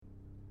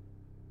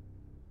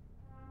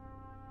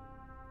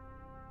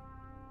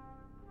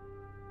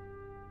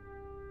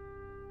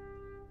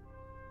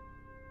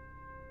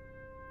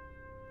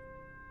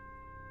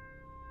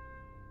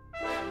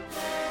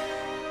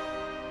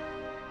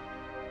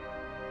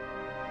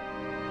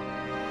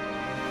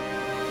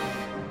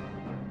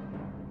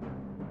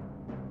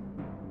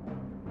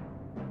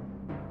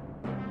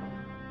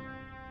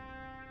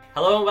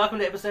Hello and welcome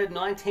to episode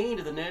 19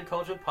 of the Nerd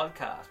Culture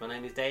Podcast. My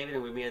name is David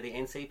and with me are the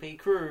NCP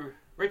crew,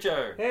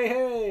 Richo.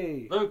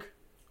 Hey! Luke.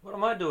 What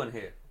am I doing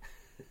here?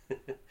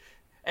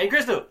 And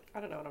Crystal. I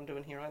don't know what I'm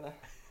doing here either.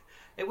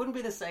 It wouldn't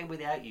be the same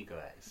without you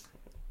guys.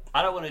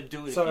 I don't want to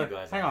do it So, if you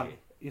guys hang aren't on. here.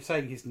 You're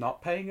saying he's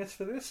not paying us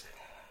for this?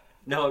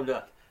 No, I'm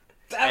not.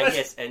 Damn And it!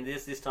 yes, and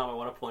this time I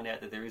want to point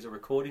out that there is a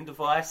recording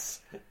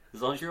device.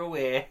 As long as you're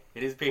aware,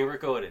 it is being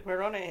recorded.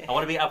 We're on air. I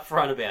want to be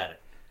upfront about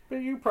it. But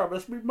you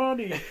promised me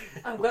money.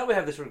 I'm glad we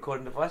have this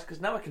recording device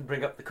because now I can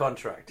bring up the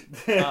contract.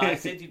 I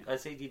said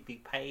you'd be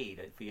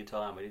paid for your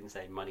time. I didn't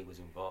say money was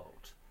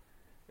involved.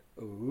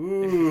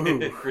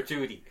 Ooh.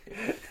 Gratuity.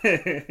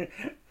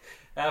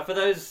 For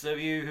those of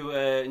you who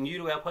are new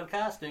to our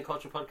podcast, Nerd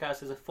Culture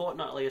Podcast is a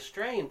fortnightly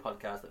Australian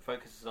podcast that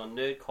focuses on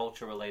nerd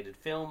culture related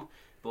film,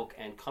 book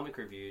and comic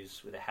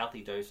reviews with a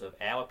healthy dose of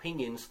our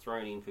opinions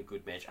thrown in for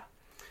good measure.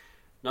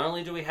 Not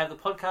only do we have the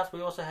podcast, we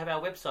also have our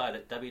website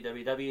at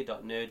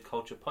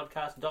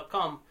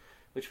www.nerdculturepodcast.com,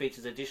 which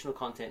features additional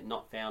content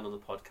not found on the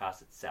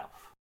podcast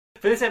itself.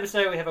 For this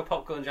episode, we have a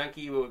Popcorn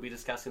Junkie where we'll be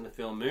discussing the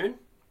film Moon,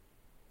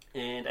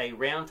 and a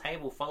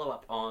roundtable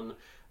follow-up on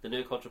the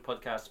Nerd Culture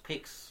Podcast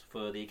picks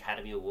for the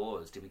Academy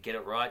Awards. Did we get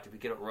it right? Did we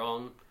get it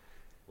wrong?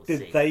 We'll Did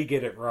see. they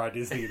get it right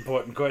is the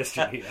important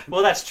question here.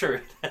 Well, that's true.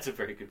 That's a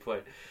very good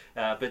point.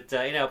 But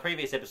in our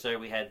previous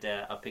episode, we had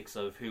our picks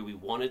of who we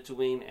wanted to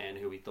win and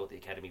who we thought the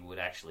Academy would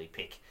actually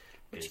pick.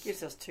 Which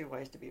gives us two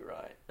ways to be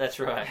right. That's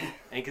right.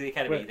 And because the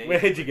Academy, We're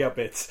hedging our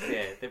bets.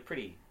 yeah, they're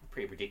pretty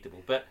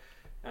predictable. But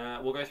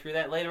we'll go through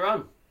that later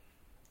on.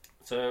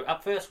 So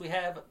up first, we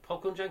have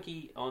Popcorn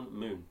Junkie on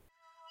Moon.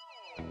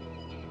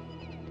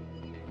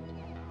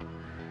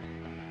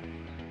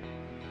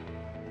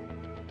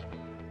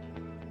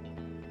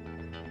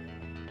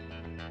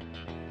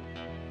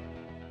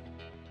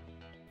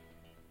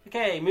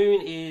 Okay,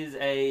 Moon is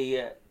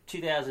a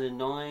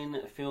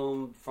 2009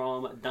 film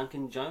from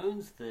Duncan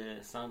Jones, the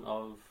son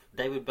of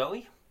David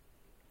Bowie.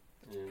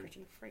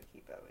 Pretty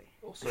freaky, Bowie.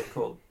 Also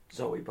called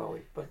Zoe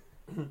Bowie, but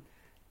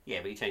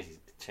Yeah, but he changed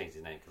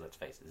his name because let's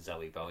face it,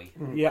 Zoe Bowie.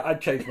 Yeah,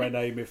 I'd change my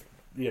name if,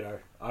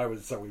 I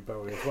was Zoe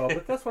Bowie as well.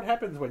 But that's what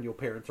happens when your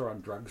parents are on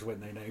drugs when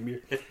they name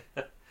you.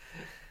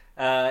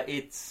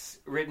 It's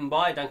written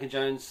by Duncan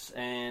Jones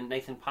and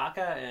Nathan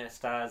Parker.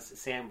 Stars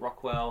Sam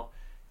Rockwell,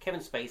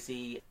 Kevin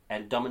Spacey,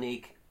 and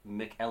Dominique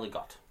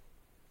McElligott.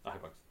 I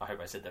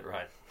hope I said that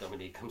right,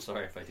 Dominique. I'm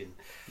sorry if I didn't.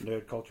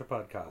 Nerd Culture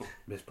Podcast.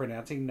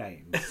 Mispronouncing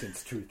names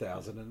since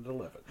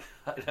 2011.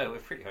 I know we're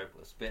pretty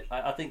hopeless, but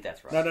I think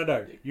that's right.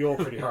 No. You're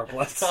pretty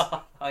hopeless.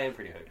 I am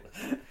pretty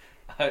hopeless.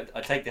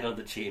 I take that on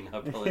the chin. I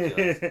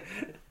apologise.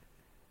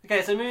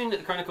 Okay, so Moon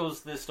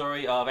chronicles the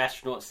story of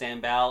astronaut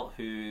Sam Bell,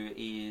 who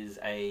is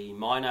a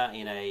miner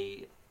in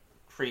a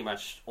pretty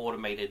much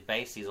automated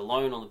base. He's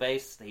alone on the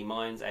base. He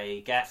mines a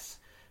gas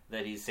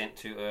that is sent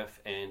to Earth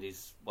and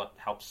is what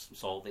helps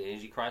solve the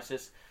energy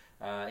crisis.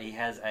 He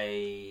has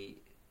a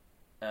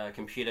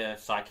computer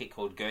sidekick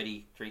called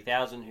Gertie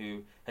 3000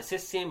 who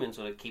assists him and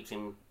sort of keeps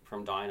him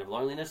from dying of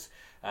loneliness.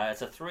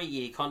 It's a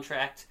 3-year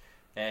contract,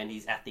 and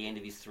he's at the end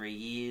of his 3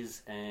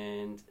 years,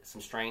 and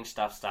some strange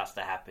stuff starts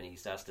to happen. He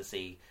starts to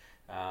see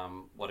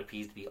what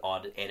appears to be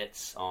odd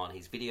edits on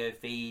his video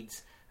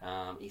feeds.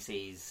 He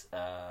sees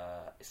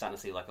starting to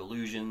see like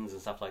illusions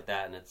and stuff like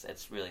that, and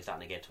it's really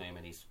starting to get to him,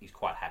 and he's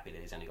quite happy that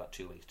he's only got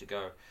 2 weeks to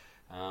go.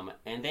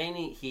 And then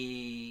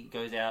he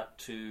goes out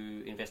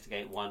to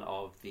investigate one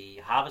of the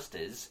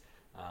harvesters,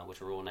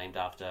 which are all named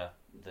after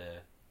the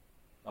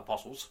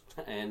apostles,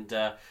 and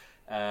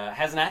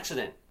has an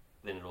accident.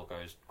 Then it all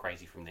goes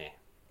crazy from there.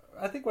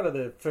 I think one of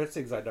the first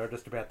things I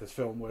noticed about this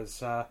film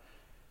was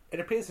it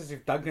appears as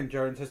if Duncan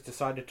Jones has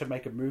decided to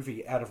make a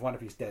movie out of one of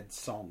his dead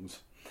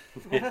songs.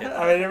 I mean,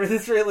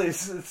 it's really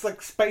it's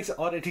like Space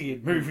Oddity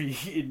in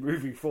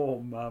movie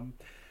form.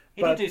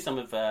 He did do some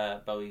of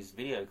Bowie's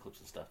video clips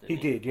and stuff, didn't he?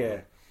 He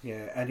did,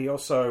 yeah, and he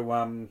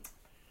also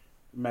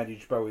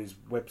managed Bowie's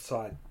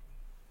website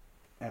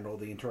and all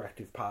the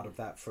interactive part of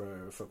that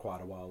for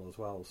quite a while as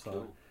well.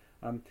 So,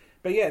 Cool.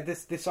 But yeah,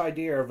 this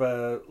idea of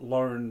a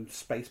lone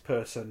space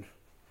person,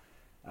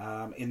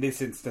 in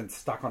this instance,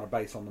 stuck on a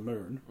base on the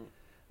moon.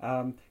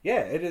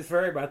 It is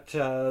very much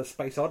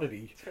Space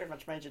Oddity. It's very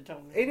much Major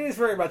Tom. It is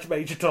very much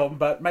Major Tom,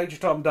 but Major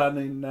Tom done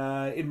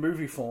in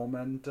movie form,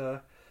 and I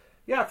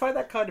find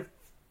that kind of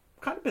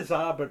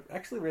bizarre, but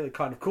actually really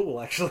kind of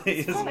cool. Actually,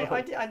 It's as funny,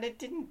 well. I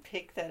didn't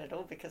pick that at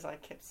all because I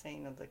kept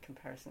seeing the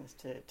comparisons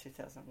to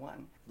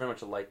 2001. very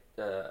much a late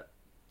 60s,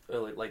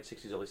 early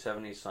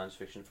 70s science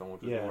fiction film,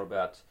 which was Yeah. more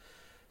about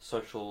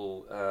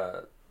social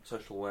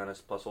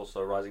awareness, plus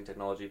also rising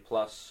technology,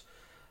 plus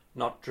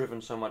not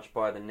driven so much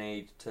by the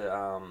need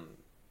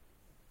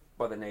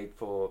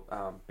for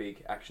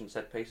big action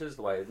set pieces.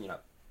 The way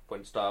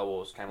when Star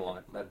Wars came along,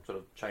 that sort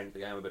of changed the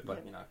game a bit.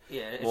 But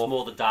it's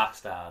more the Dark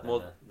Star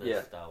than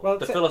the Star Wars. Well,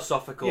 the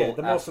philosophical,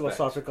 the more aspect.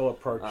 philosophical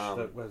approach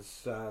that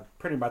was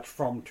pretty much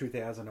from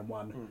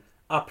 2001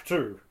 up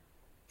to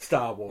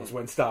Star Wars,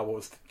 when Star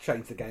Wars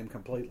changed the game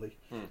completely.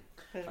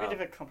 There's a bit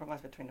of a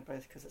compromise between the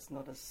both because it's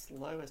not as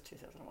slow as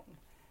 2001.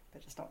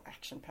 But it's not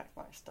action-packed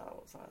like Star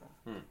Wars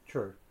either.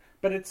 True.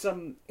 But it's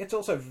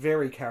also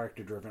very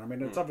character driven. I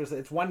mean, it's obviously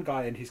it's one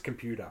guy and his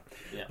computer,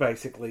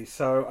 basically.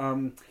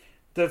 So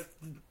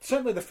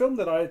certainly the film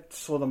that I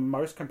saw the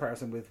most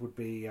comparison with would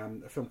be a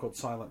film called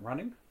Silent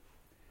Running,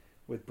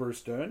 with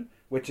Bruce Dern,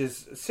 which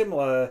is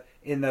similar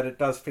in that it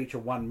does feature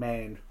one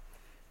man.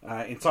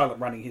 In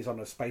Silent Running, he's on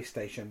a space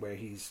station where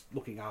he's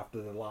looking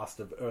after the last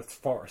of Earth's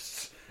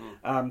forests.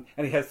 And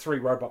he has 3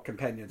 robot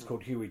companions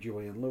called Huey,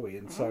 Dewey, and Louie.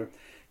 And so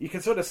you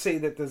can sort of see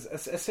that there's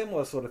a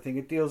similar sort of thing.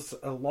 It deals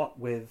a lot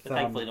with... But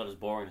thankfully not as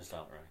boring as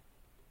Silent Running.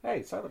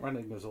 Hey, Silent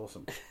Running was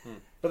awesome.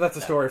 But that's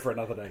a story for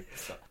another day.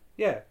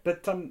 Yeah,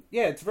 but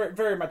it's very,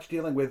 very much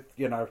dealing with,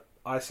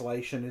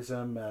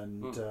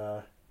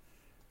 isolationism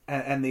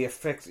and the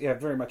effects. Yeah,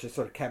 very much a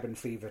sort of cabin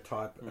fever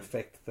type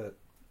effect that...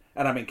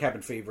 And I mean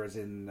cabin fever as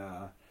in...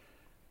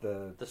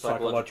 The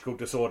psychological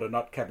disorder,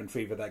 not cabin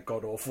fever, that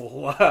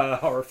god-awful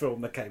horror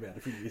film that came out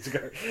a few years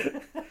ago.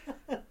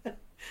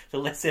 The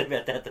less said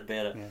about that, the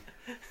better. Yeah.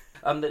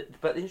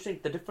 But interesting,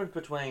 the difference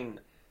between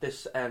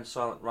this and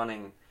Silent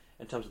Running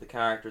in terms of the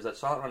characters, that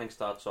Silent Running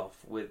starts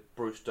off with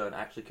Bruce Dern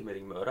actually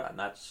committing murder, and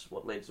that's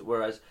what leads to...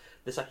 Whereas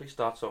this actually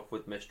starts off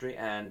with Mystery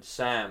and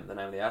Sam, the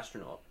name of the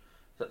astronaut,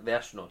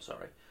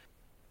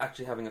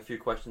 actually having a few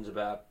questions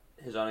about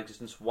his own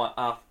existence,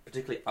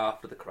 particularly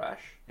after the crash.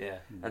 Yeah.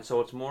 And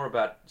so it's more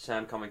about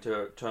Sam coming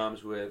to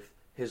terms with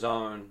his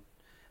own, and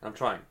I'm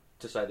trying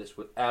to say this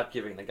without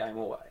giving the game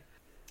away.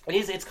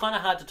 It's kind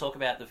of hard to talk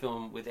about the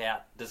film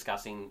without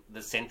discussing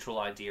the central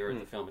idea of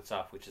the film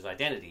itself, which is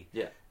identity.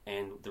 Yeah.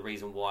 And the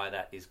reason why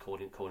that is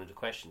called into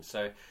question.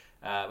 So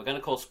we're going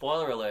to call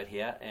spoiler alert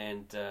here,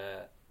 and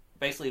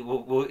basically,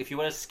 we'll, if you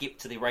want to skip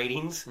to the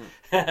ratings,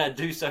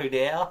 do so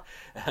now.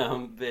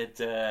 But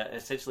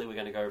essentially, we're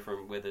going to go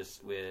from where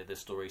the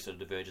story sort of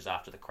diverges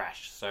after the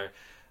crash. So,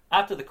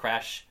 after the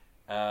crash,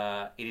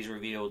 it is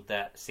revealed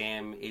that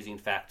Sam is in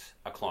fact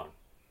a clone,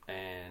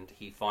 and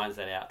he finds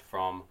that out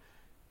from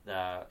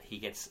he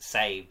gets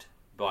saved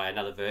by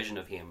another version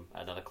of him,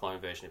 another clone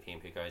version of him,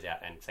 who goes out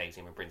and saves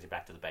him and brings him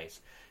back to the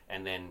base,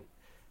 and then.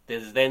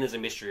 There's a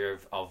mystery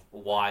of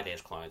why there's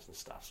clones and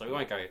stuff. So we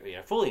won't go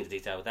fully into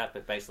detail with that,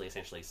 but basically,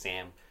 essentially,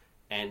 Sam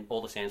and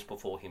all the Sams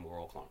before him were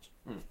all clones.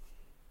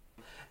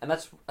 And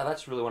that's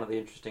really one of the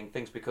interesting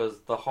things,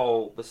 because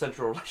the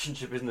central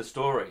relationship in the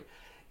story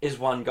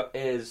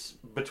is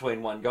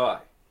between one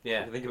guy.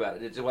 Yeah, if you think about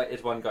it,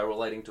 it's one guy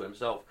relating to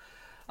himself.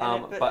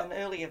 But an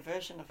earlier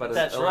version of him.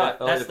 That's right.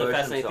 That's the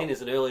fascinating thing.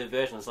 Is an earlier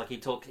version. It's like he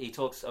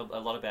talks a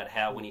lot about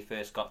how when he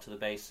first got to the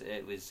base,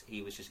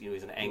 he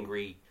was an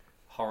angry,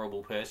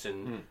 horrible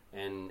person,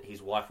 and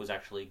his wife was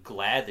actually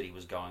glad that he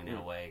was going in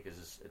a way,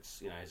 because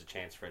it's a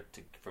chance for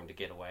him to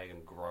get away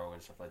and grow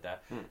and stuff like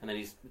that. And then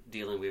he's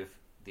dealing with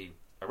the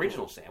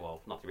original Sam,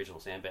 well, not the original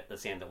Sam, but the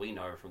Sam that we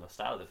know from the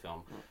start of the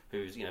film,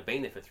 who's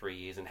been there for 3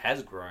 years and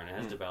has grown and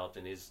has developed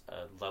and is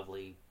a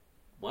lovely,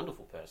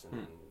 wonderful person.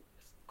 And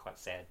it's quite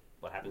sad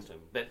what happens to him,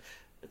 but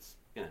it's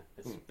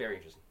very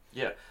interesting.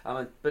 Yeah,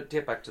 but to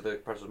get back to the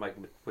process of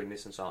making between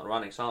this and Silent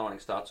Running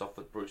starts off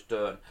with Bruce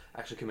Dern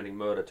actually committing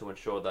murder to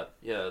ensure that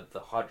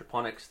the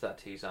hydroponics that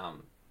he's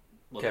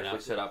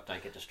carefully set up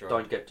don't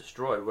get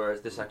destroyed.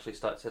 Whereas this actually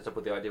sets up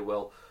with the idea,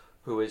 well,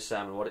 who is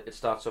Sam, and what it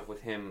starts off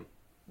with him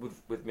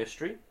with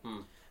mystery,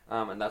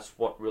 and that's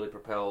what really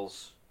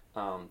propels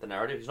the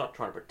narrative. He's not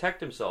trying to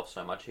protect himself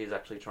so much; he's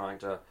actually trying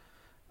to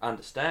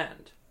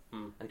understand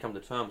and come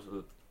to terms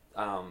with.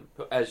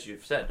 As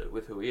you've said,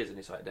 with who he is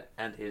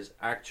and his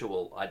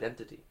actual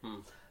identity,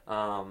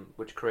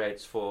 which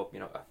creates for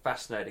a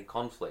fascinating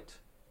conflict,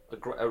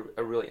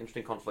 a really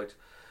interesting conflict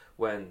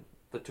when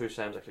the two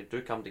Sams actually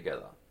do come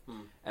together,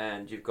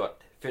 and you've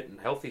got fit and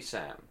healthy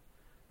Sam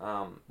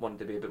wanting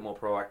to be a bit more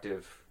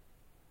proactive,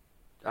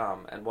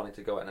 and wanting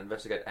to go out and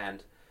investigate,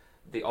 and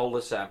the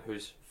older Sam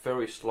who's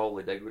very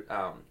slowly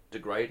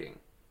degrading,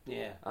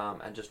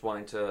 and just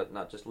wanting to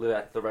not just live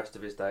out the rest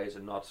of his days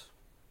and not.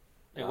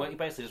 He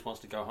basically just wants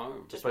to go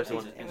home. Just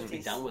be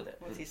done with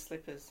it. With his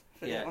slippers.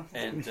 Yeah,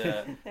 and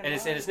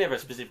it's never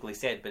specifically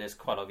said, but it's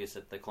quite obvious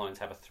that the clones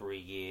have a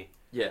 3-year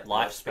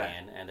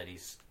lifespan, and that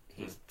he's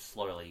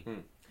slowly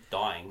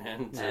dying.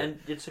 And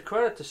it's a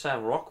credit to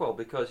Sam Rockwell,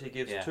 because he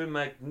gives 2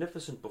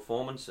 magnificent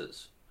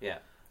performances. Yeah,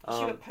 he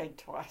should have paid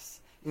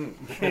twice.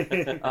 Both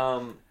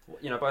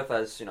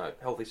as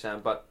healthy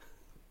Sam, but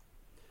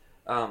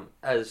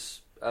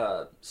as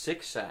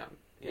sick Sam.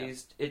 Yeah.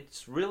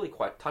 It's really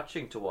quite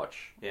touching to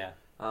watch. Yeah.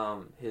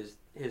 His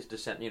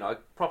descent.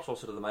 Props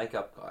also to the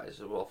makeup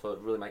guys as well for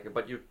really making.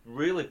 But you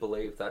really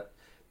believe that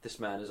this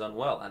man is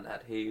unwell and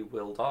that he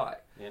will die.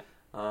 Yeah.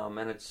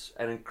 And it's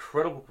an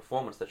incredible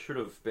performance that should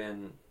have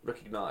been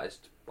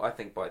recognised, I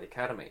think, by the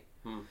Academy.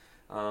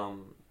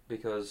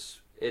 Because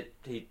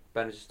he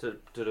manages to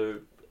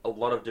do a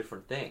lot of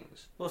different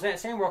things. Well,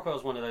 Sam Rockwell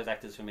is one of those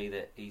actors for me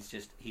that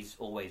he's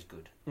always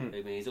good. I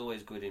mean, he's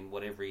always good in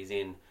whatever he's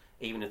in.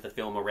 even if the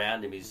film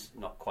around him is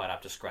not quite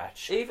up to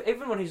scratch.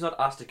 Even when he's not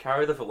asked to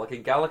carry the film, like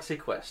in Galaxy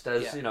Quest,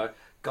 as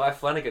Guy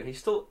Flanagan, he's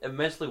still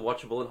immensely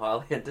watchable and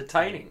highly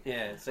entertaining.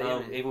 Yeah,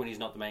 so even when he's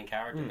not the main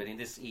character, but in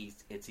this,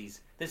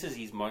 this is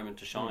his moment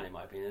to shine, in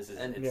my opinion.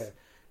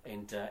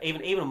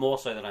 Even more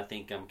so than I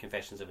think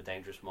Confessions of a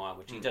Dangerous Mind,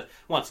 which he does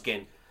once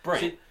again.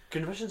 Brilliant. See,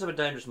 Confessions of a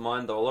Dangerous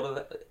Mind, though, a lot of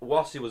that,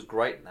 whilst he was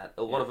great in that,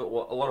 a lot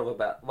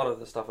of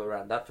the stuff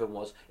around that film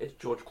was it's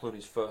George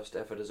Clooney's first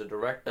effort as a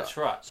director. That's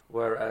right.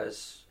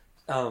 Whereas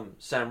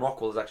Sam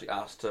Rockwell is actually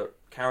asked to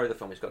carry the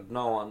film. He's got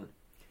no one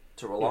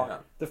to rely on.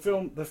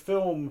 The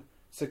film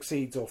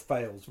succeeds or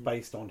fails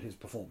based on his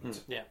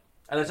performance. Yeah,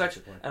 and it's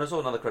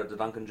also another credit to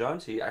Duncan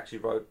Jones. He actually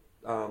wrote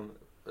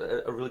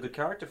a really good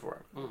character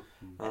for him.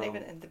 And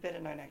even the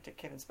better-known actor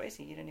Kevin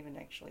Spacey, you don't even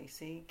actually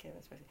see Kevin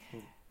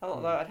Spacey.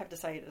 Although I'd have to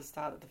say at the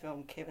start of the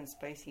film, Kevin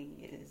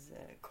Spacey is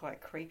quite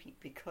creepy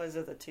because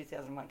of the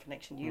 2001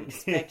 connection. You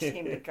expect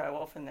him to go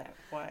off in that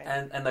way.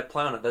 And they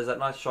play on it. There's that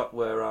nice shot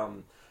where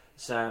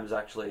Sam's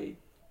actually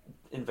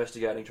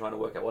investigating, trying to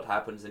work out what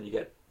happens, and you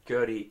get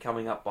Gertie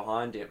coming up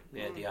behind him.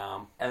 Yeah, the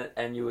arm.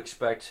 And you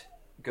expect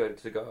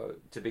Gertie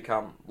to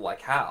become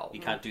like Hal.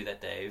 You can't do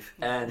that, Dave.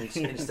 And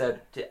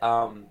instead,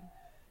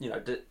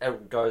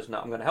 goes, no,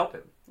 I'm going to help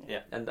him.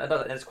 Yeah, and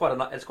it's quite a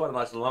nice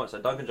little moment. So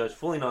Duncan Jones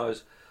fully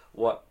knows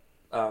what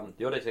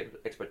the audience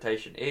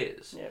expectation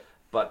is,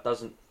 but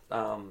doesn't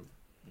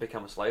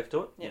become a slave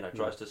to it.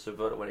 Tries to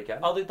subvert it when he can.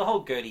 Oh, the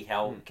whole Gertie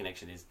Hal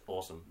connection is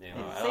awesome.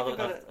 I love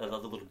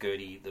the little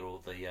Gertie, the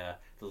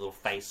little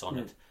face on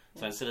it.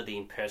 So instead of the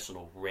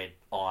impersonal red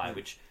eye,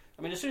 which,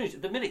 I mean,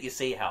 the minute you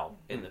see Hal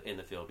in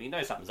the film, you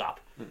know something's up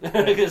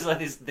because like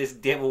this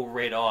devil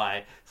red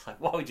eye. It's like,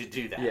 why would you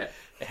do that? Yeah.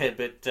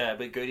 But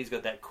Gertie's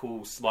got that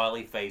cool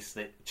smiley face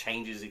that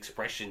changes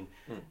expression,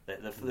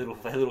 the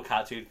little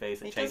cartoon face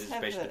that changes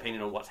expression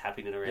depending on what's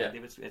happening around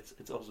him.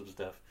 It's awesome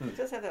stuff. He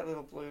does have that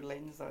little blue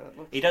lens though.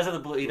 He does have the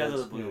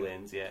blue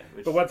lens, yeah.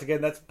 But once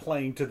again, that's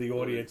playing to the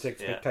audience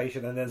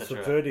expectation and then that's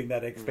subverting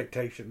that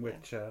expectation,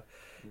 which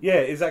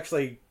is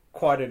actually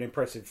quite an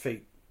impressive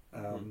feat.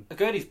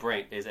 Gertie's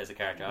brilliant as a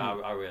character.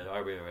 I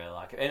really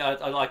like it, and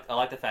I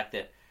like the fact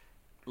that,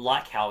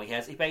 like how he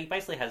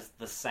basically has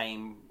the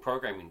same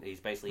programming. He's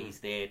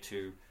there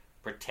to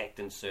protect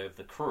and serve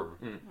the crew,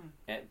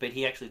 but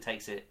he actually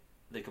takes it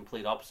the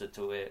complete opposite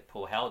to where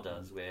Paul Hal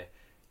does, where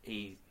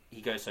he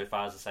goes so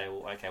far as to say,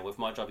 well, okay, well, if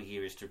my job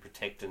here is to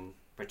protect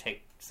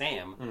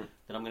Sam, then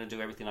I'm going to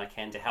do everything I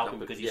can to help him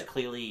because he's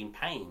clearly in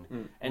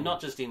pain, and not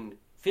just in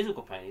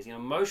physical pain, he's in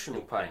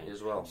emotional pain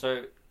as well.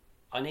 So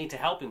I need to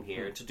help him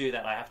here, and to do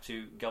that, I have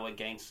to go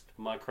against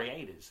my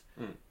creators.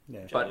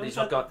 Yeah. But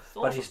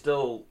he's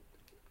still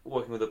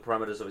working with the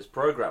parameters of his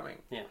programming.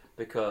 Yeah.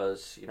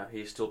 Because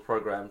he's still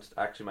programmed to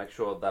actually make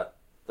sure that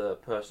the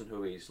person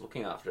who he's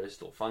looking after is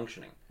still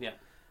functioning. Yeah.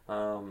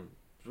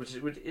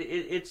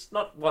 It's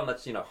not one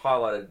that's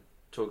highlighted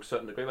to a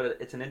certain degree, but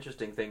it's an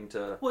interesting thing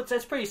to. Well,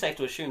 it's pretty safe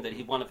to assume that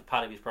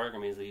part of his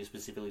program is that he's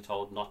specifically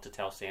told not to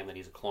tell Sam that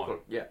he's a clone.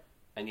 Yeah.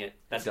 And yet,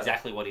 that's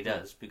exactly what he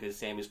does, because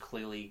Sam is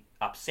clearly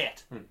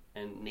upset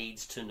and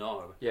needs to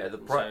know. Yeah,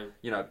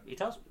 he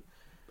tells him.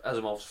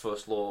 Asimov's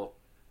first law,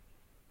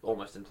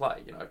 almost in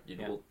play.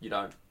 You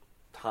don't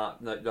harm.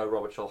 No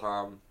Robot shall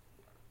harm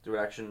through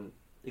action.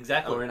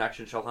 Exactly. Or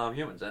inaction shall harm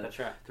humans, and that's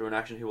right. Through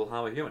inaction he will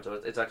harm a human. So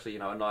it's actually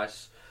a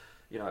nice,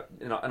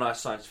 a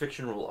nice science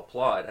fiction rule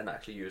applied and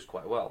actually used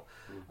quite well.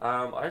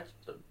 One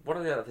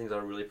of the other things I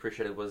really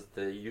appreciated was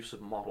the use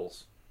of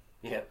models.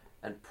 Yeah.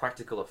 And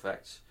practical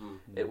effects.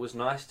 It was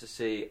nice to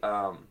see,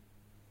 a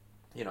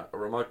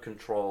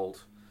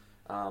remote-controlled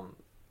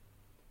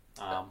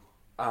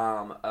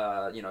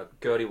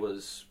Gertie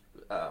was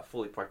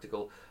fully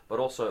practical, but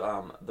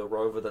also the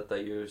rover that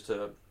they used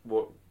to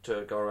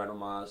go around on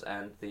Mars,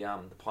 and the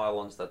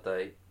pylons that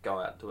they go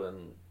out to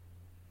and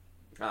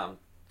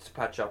to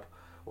patch up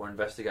or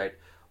investigate.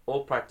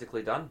 All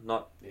practically done.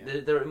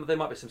 There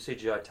might be some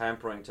CGI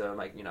tampering to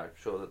make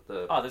sure that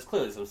the there's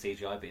clearly some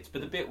CGI bits,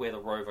 but the bit where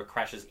the rover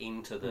crashes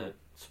into the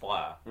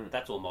spire,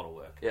 that's all model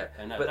work. Yeah,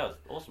 and that was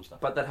awesome stuff.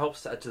 But that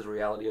helps add to the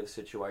reality of the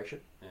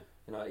situation.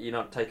 Yeah. You're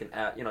not taken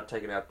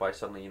out by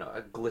suddenly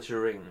a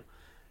glittering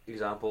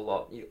example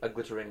or a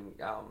glittering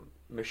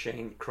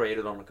machine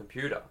created on a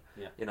computer.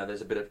 Yeah.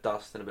 There's a bit of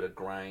dust and a bit of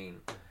grain.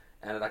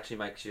 And it actually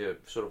makes you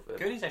sort of.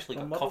 Gertie's actually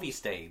got coffee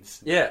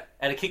stains. Yeah.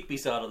 And a kick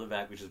beside on the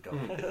back, which is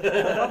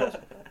gone.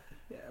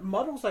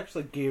 Models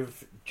actually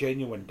give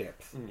genuine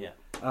depth. Yeah.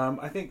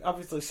 I think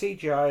obviously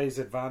CGI is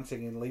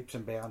advancing in leaps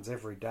and bounds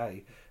every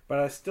day, but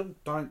I still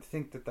don't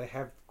think that they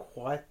have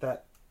quite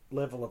that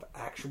level of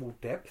actual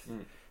depth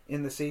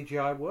in the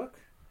CGI work.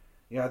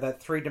 That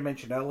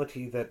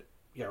three-dimensionality that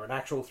an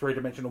actual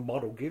three-dimensional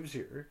model gives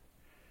you.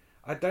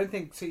 I don't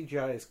think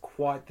CGI is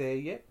quite there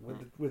yet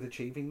with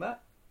achieving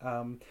that.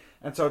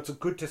 And so it's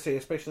good to see,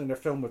 especially in a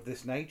film of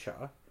this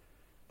nature,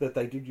 that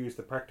they did use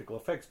the practical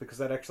effects, because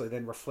that actually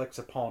then reflects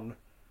upon,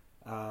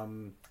 I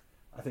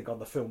think, on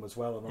the film as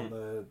well, and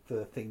on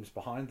the themes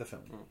behind the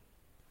film.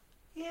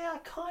 Yeah, I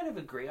kind of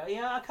agree.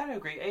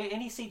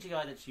 Any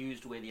CGI that's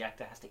used where the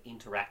actor has to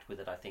interact with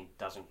it, I think,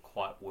 doesn't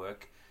quite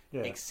work.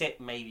 Yeah. Except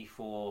maybe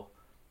for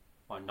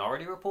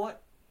Minority Report.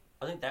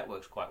 I think that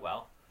works quite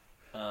well.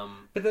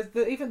 But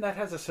even that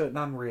has a certain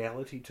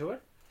unreality to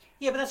it.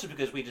 Yeah, but that's just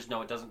because we just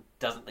know it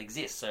doesn't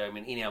exist. So, I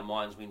mean, in our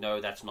minds, we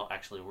know that's not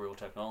actually real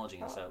technology,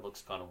 and so it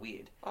looks kind of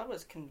weird. I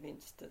was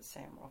convinced that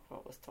Sam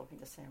Rockwell was talking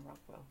to Sam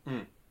Rockwell.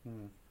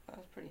 I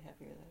was pretty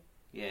happy with it.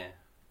 Yeah.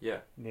 Yeah.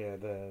 Yeah,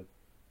 the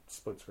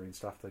split screen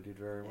stuff they did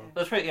very well.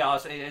 That's pretty.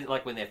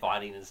 Like when they're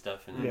fighting and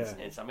stuff, and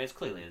it's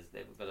clearly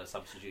they've got a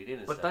substitute in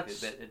and stuff. But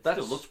it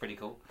still looks pretty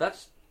cool.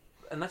 That's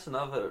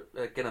another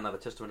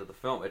testament to the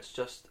film. It's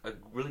just a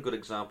really good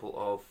example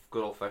of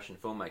good old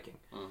fashioned filmmaking.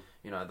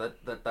 You know,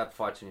 that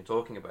fight scene you're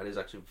talking about is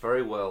actually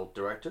very well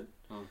directed.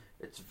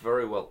 It's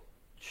very well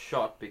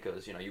shot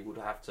because you know you would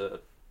have to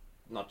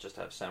not just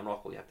have Sam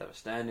Rockwell, you have to have a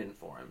stand-in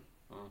for him,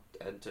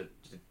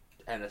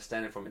 and a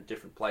stand-in for him in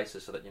different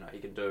places so that you know he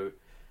can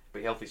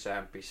be healthy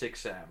Sam, be sick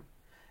Sam,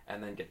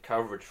 and then get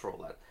coverage for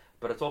all that.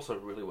 But it's also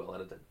really well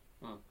edited.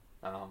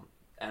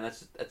 And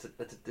it's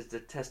a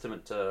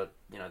testament to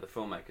you know the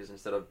filmmakers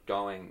instead of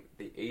going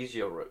the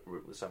easier route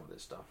with some of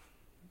this stuff.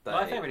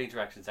 My favourite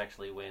interaction is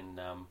actually when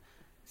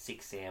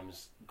Sick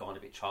Sam's gone a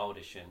bit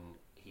childish and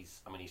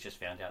he's just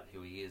found out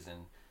who he is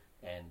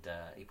and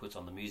he puts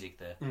on the music,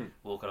 the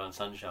Walking on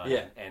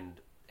Sunshine,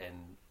 and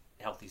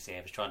Healthy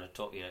Sam's trying to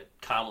talk, you know,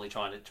 calmly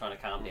trying to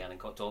calm down and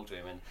talk to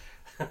him, and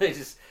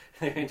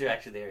their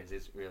interaction there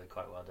is really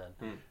quite well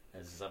done.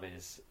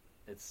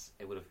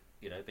 It would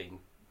have been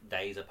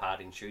days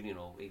apart in shooting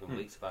or even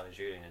weeks apart in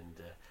shooting, and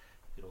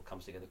it all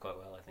comes together quite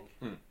well, I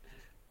think.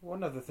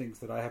 One of the things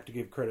that I have to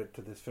give credit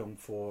to this film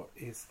for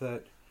is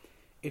that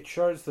it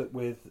shows that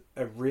with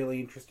a really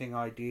interesting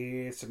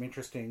idea, some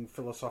interesting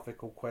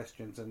philosophical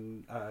questions,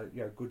 and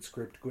good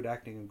script, good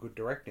acting, and good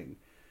directing,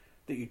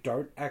 that you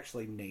don't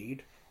actually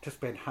need to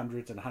spend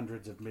hundreds and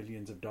hundreds of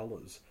millions of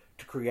dollars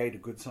to create a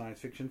good science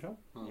fiction film.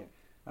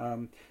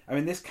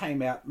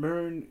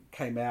 Moon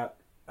came out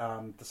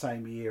the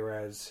same year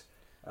as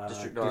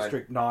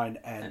District 9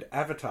 and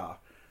Avatar,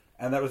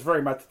 and that was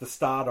very much the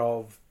start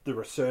of the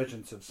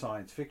resurgence of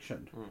science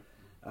fiction.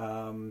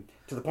 To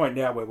the point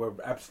now where we're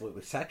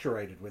absolutely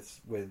saturated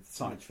with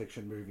science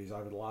fiction movies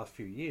over the last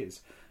few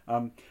years.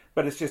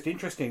 But it's just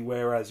interesting,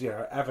 whereas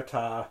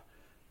Avatar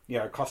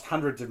cost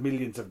hundreds of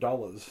millions of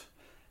dollars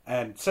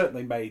and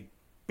certainly made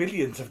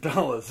billions of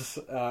dollars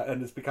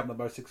and has become the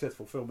most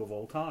successful film of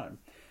all time.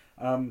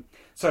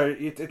 So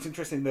it's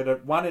interesting that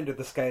at one end of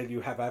the scale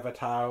you have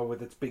Avatar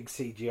with its big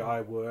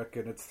CGI work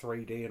and its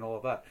 3D and all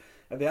of that.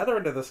 At the other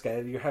end of the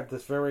scale you have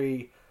this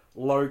very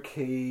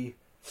low-key,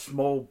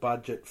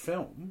 small-budget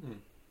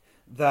film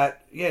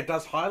that,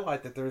 does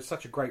highlight that there is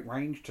such a great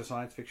range to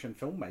science fiction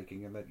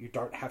filmmaking and that you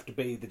don't have to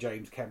be the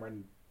James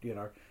Cameron,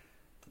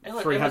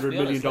 $300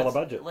 million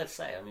budget. Let's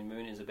say,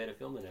 Moon is a better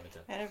film than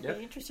Avatar. And it'd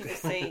be interesting to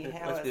see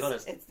how we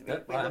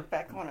look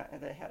back on it,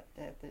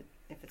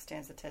 if it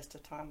stands the test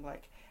of time.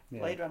 Like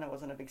Blade Runner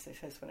wasn't a big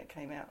success when it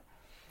came out.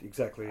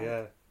 Exactly.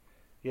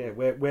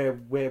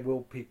 Where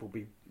will people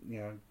be,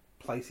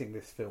 placing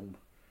this film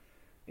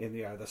in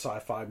the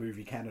sci-fi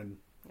movie canon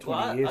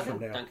 20 years from now? I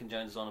think Duncan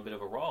Jones is on a bit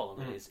of a roll.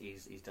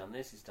 He's done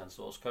this. He's done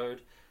Source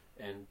Code,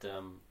 and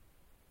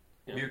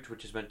Mute,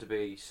 which is meant to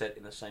be set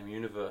in the same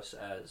universe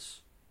as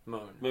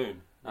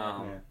Moon,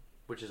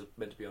 which is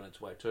meant to be on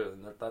its way too,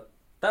 and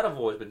that I've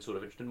always been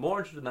sort of more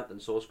interested in that than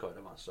Source Code,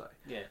 I must say.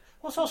 Yeah,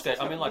 well, Source Code,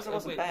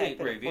 we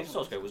reviewed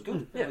Source Code was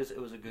good. It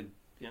was a good,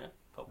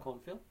 popcorn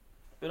film,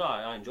 but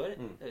I enjoyed it.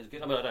 It was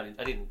good.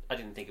 I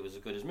didn't think it was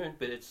as good as Moon,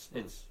 but it's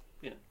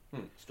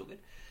still good,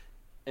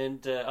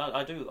 and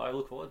I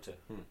look forward to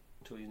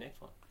his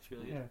next one. It's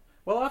really good. Yeah.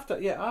 Well,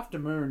 after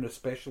Moon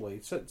especially,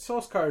 so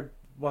Source Code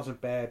wasn't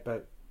bad,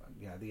 but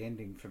the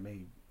ending for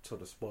me sort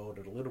of spoiled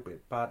it a little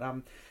bit.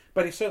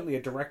 But he's certainly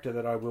a director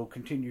that I will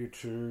continue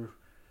to,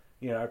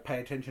 pay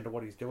attention to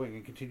what he's doing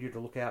and continue to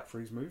look out for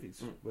his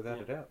movies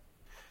without a doubt.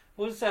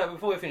 Well,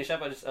 before we finish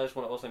up, I just want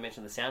to also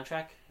mention the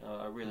soundtrack.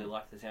 I really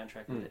like the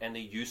soundtrack and the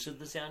use of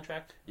the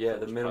soundtrack. Yeah,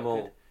 the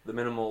minimal.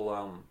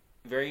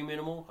 Very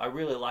minimal. I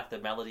really like the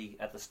melody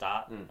at the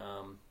start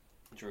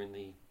during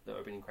the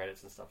opening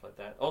credits and stuff like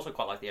that. I also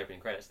quite like the opening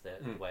credits. The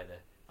way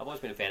I've always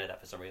been a fan of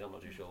that for some reason. I'm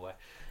not too sure why.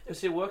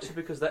 See, it works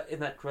because in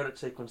that credit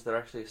sequence they're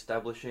actually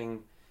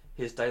establishing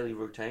his daily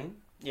routine.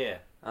 Yeah.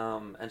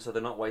 And so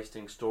they're not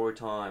wasting story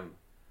time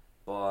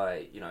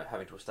by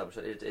having to establish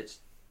it.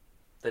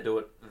 They do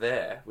it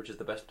there, which is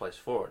the best place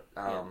for it.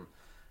 And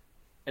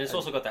it's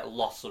also got that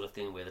lost sort of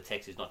thing where the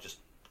text is not just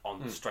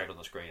on straight on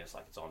the screen. It's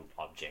like it's on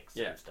objects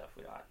and stuff.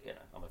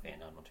 I'm a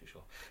fan. I'm not too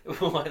sure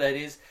why that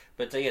is,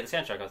 but the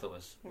soundtrack I thought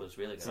was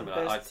really good. Some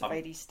bursts of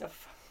 80s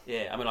stuff.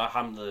 Yeah, I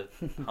hummed the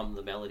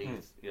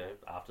melodies,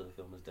 after the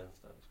film was done.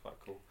 So it was quite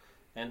cool,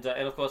 and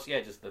of course,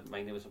 just the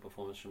magnificent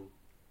performance from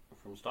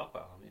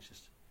Stockwell.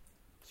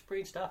 It's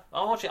pretty stuff.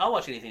 I'll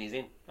watch anything he's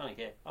in. I don't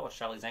care. I watch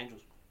Charlie's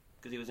Angels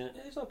because he was in it.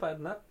 Yeah, he's not bad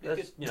in that.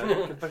 That's,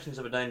 Confessions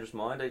of a Dangerous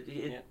Mind.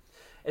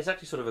 It's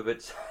actually sort of a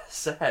bit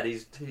sad.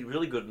 He's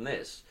really good in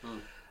this.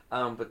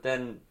 but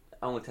then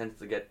only tends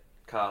to get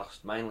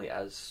cast mainly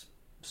as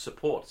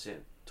supports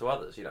to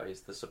others. You know,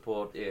 he's the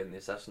support in the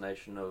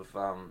assassination of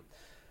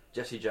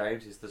Jesse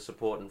James. He's the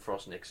support in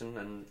Frost Nixon,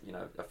 and you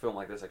know, a film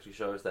like this actually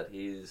shows that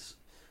his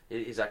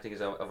acting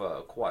is of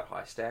a quite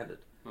high standard.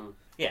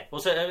 Yeah,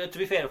 well, so to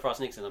be fair to Frost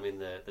Nixon, I mean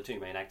the two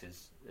main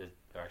actors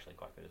are actually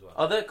quite good as well.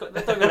 Oh, they're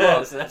doing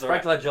well. So that's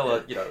Frank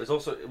Langella, you know,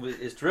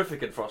 is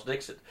terrific in Frost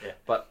Nixon. Yeah.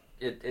 But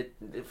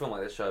a film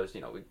like this shows,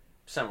 you know,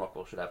 Sam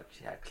Rockwell should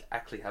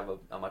actually have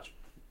a much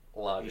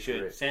larger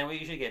career. Sam,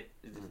 you should get.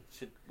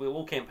 We'll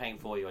all campaign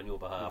for you on your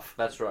behalf.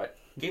 That's right.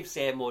 Give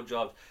Sam more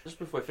jobs. Just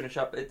before we finish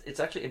up, it's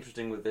actually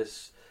interesting with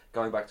this,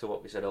 going back to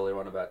what we said earlier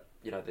on about,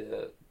 you know,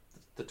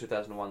 the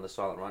 2001 The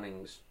Silent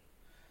Runnings.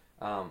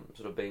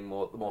 Sort of being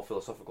the more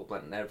philosophical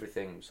blend and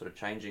everything sort of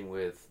changing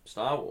with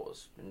Star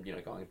Wars and, you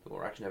know, going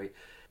more action heavy.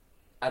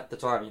 At the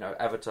time, you know,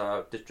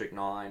 Avatar, District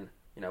 9,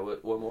 you know,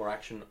 were more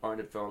action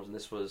oriented films, and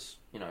this was,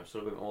 you know,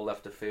 sort of a bit more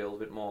left of field, a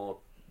bit more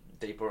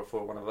deeper,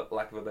 for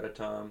lack of a better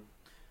term,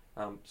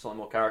 slightly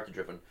more character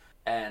driven.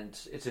 And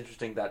it's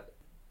interesting that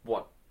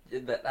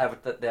the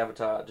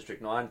Avatar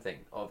District 9 thing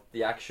of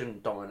the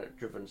action dominant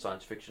driven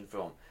science fiction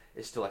film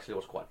is still actually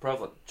was quite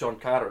prevalent. John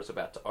Carter is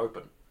about to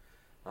open.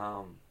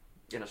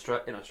 In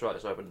Australia,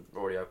 it's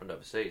already opened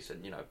overseas,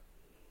 and you know,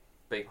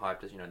 being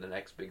hyped as, you know, the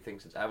next big thing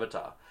since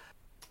Avatar.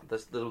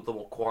 The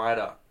more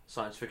quieter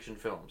science fiction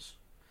films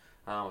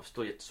have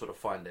still yet to sort of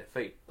find their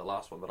feet. The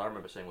last one that I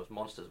remember seeing was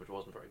Monsters, which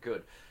wasn't very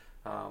good.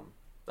 I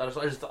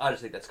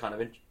just think that's kind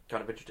of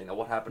interesting. That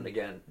what happened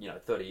again, you know,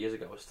 30 years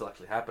ago is still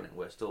actually happening.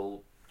 We're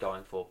still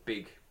going for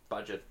big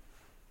budget,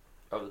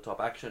 over the top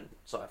action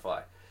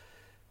sci-fi,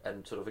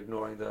 and sort of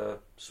ignoring the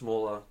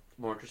smaller,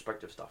 more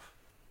introspective stuff.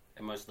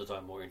 And most of the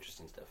time, more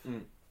interesting stuff.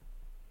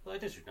 Well,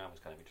 District 9 was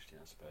kind of interesting,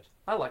 I suppose.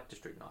 I like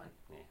District 9.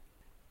 Yeah.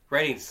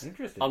 Ratings.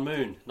 Interesting. On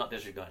Moon, not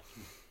District 9.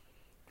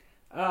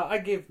 I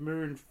give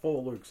Moon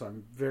 4 looks.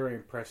 I'm very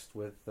impressed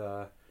with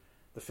the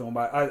film.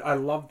 I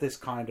love this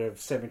kind of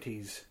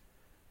 70s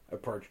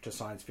approach to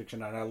science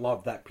fiction, and I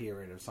love that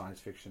period of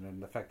science fiction,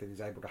 and the fact that he's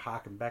able to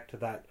harken back to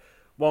that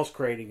whilst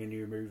creating a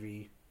new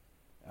movie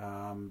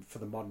for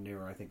the modern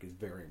era, I think is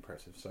very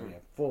impressive. So yeah,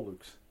 4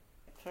 looks.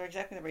 For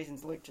exactly the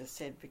reasons Luke just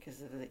said, because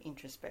of the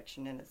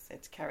introspection, and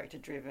it's character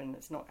driven,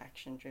 it's not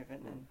action driven,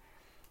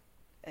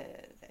 and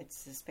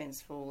it's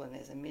suspenseful, and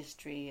there's a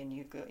mystery, and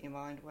you've got your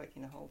mind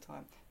working the whole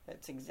time.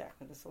 That's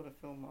exactly the sort of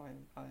film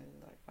I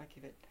like. I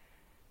give it,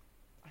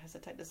 I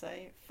hesitate to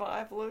say,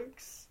 5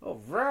 Lukes.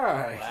 All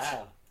right.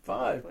 Wow.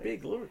 5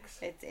 big looks.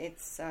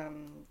 It's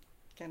going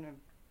to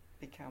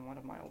become one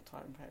of my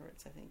all-time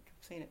favourites, I think.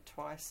 I've seen it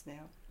twice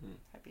now.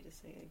 Happy to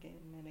see it again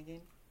and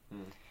again.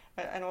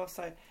 And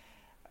also,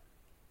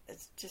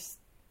 it's just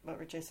what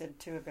Richard said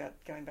too about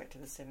going back to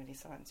the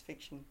 70s science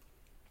fiction.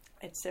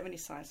 It's 70s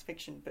science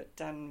fiction, but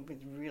done with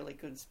really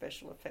good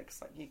special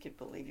effects. Like, you could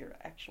believe you're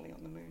actually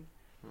on the moon.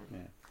 Yeah.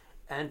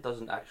 And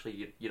doesn't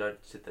actually, you don't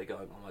sit there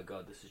going, oh my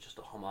god, this is just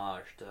a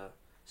homage to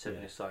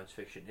 70s science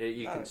fiction.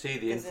 You can see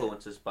the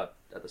influences, but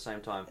at the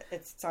same time,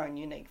 it's its own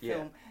unique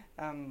film.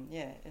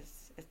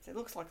 It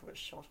looks like it was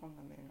shot on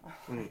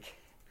the moon.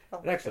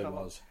 It actually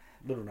was.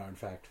 Little known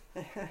fact.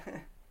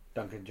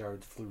 Duncan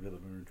Jones flew to the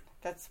moon.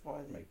 That's why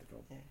they make the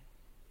film. Yeah,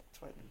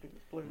 that's why they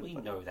blew. We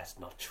know that's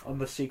not true. On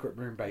the secret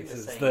moon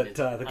bases that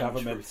the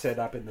government set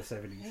up in the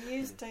 70s. He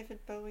used David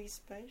Bowie's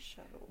space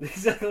shuttle.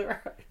 Exactly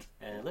right.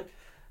 And look,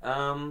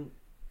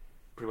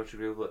 pretty much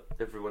agree with what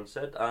everyone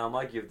said.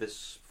 I give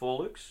this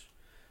 4 looks.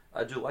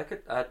 I do like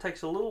it. It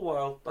takes a little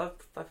while. I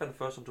found the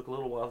first one took a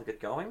little while to get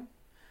going,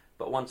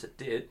 but once it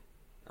did,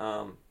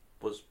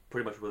 was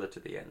pretty much with it to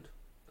the end.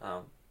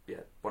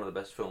 One of the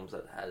best films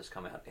that has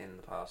come out in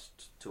the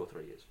past 2 or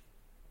 3 years.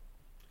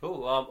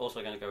 cool. I'm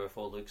also going to go with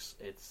 4 looks.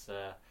 It's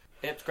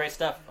great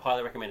stuff.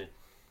 Highly recommended.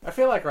 I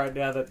feel like right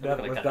now that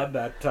we've done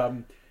that,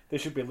 there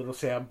should be a little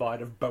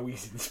soundbite of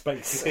Bowie's in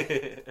space.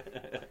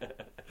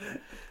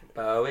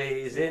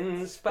 Bowie's in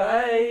He space. could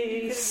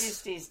have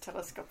used his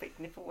telescopic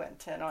nipple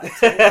antenna to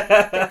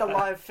get the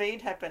live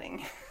feed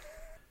happening.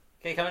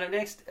 Okay, coming up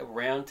next, a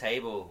round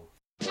table.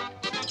 We're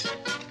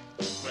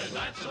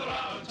knights of the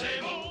round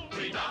table,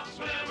 we dance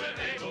whenever we're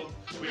able.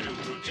 We do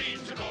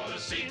routines, we call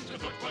us scenes,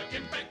 with footwork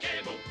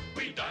impeccable.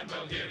 We dine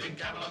well here in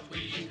Camelot, we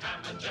eat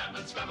ham and jam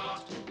and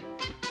Spamalot.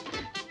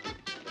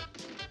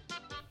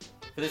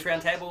 For this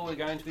round table, we're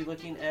going to be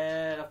looking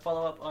at a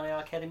follow-up on our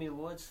Academy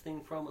Awards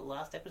thing from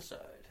last episode.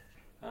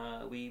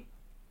 We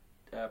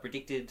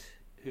predicted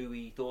who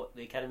we thought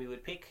the Academy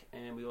would pick,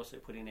 and we also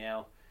put in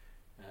our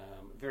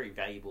very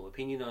valuable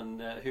opinion on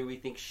who we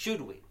think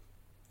should win.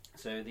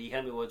 So the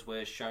Academy Awards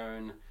were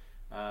shown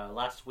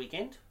last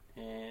weekend,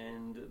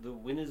 and the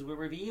winners were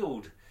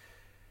revealed.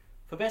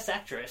 For Best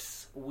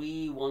Actress,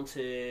 we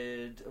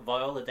wanted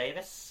Viola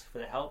Davis for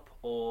The Help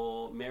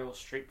or Meryl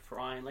Streep for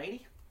Iron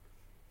Lady.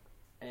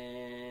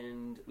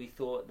 And we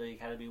thought the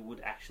Academy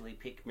would actually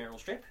pick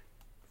Meryl Streep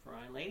for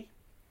Iron Lady.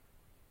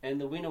 And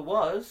the winner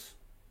was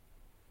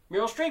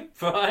Meryl Streep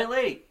for Iron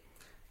Lady.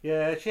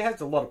 Yeah, she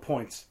has a lot of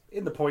points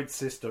in the points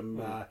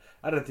system.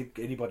 I don't think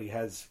anybody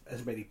has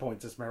as many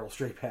points as Meryl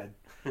Streep had.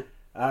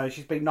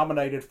 She's been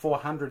nominated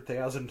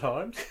 400,000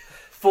 times.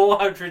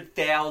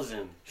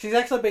 400,000. She's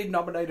actually been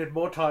nominated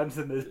more times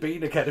than there's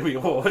been Academy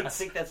Awards. I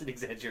think that's an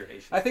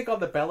exaggeration. I think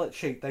on the ballot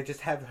sheet they just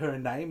have her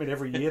name, and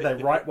every year they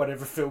write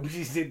whatever film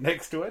she's in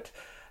next to it.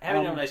 How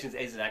many nominations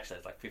is it actually?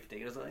 It's like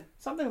 15 or something?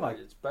 Something like...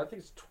 I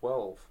think it's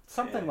 12.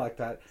 Something like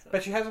that. So.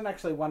 But she hasn't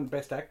actually won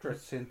Best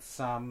Actress since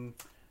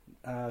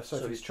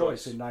Sophie's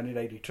Choice in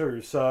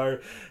 1982. So,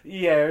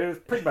 yeah, it was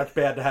pretty much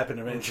bound to happen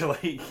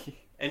eventually.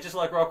 And just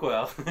like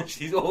Rockwell,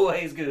 she's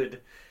always good.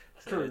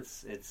 So True.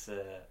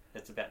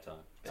 It's about time.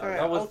 So our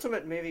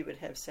ultimate movie would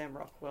have Sam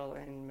Rockwell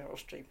and Meryl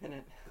Streep in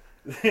it.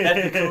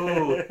 That'd be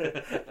cool.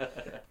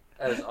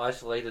 As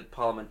isolated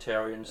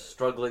parliamentarians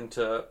struggling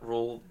to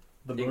rule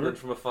England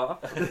from afar.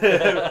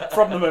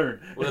 From the moon.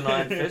 With an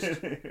iron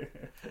fist.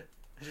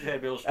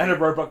 And a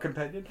robot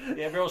companion.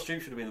 Yeah, Meryl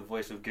Streep should have been the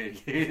voice of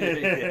good.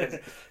 Yeah,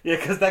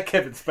 because that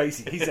Kevin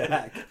Spacey, he's a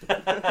hack.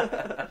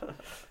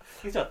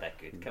 He's not that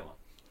good, come on.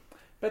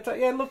 But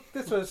yeah, look,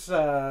 this was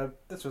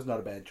not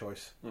a bad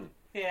choice.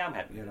 Yeah, I'm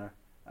happy. You know,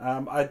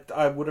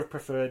 I would have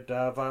preferred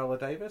Viola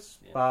Davis,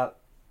 but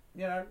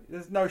you know,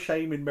 there's no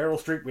shame in Meryl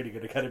Streep winning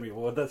an Academy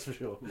Award. That's for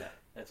sure. No,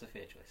 that's a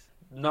fair choice.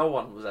 No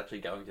one was actually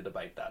going to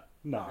debate that.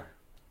 No.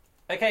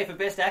 Okay, for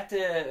Best Actor,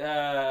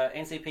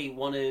 NCP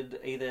wanted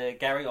either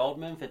Gary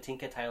Oldman for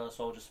Tinker Tailor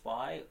Soldier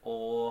Spy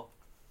or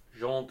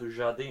Jean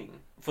Dujardin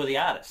for The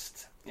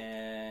Artist.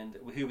 And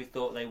who we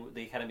thought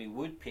the Academy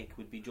would pick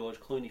would be George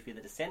Clooney for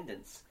The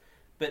Descendants.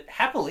 But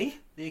happily,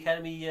 the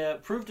Academy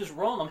proved us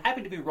wrong. I'm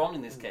happy to be wrong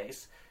in this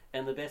case.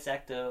 And the Best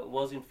Actor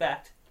was, in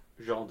fact,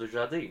 Jean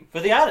Dujardin for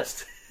The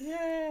Artist.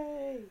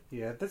 Yay!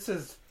 Yeah, this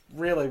is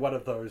really one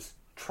of those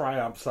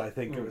triumphs, I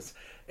think. It was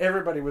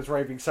everybody was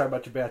raving so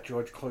much about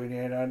George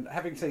Clooney, and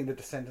having seen The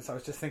Descendants, I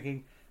was just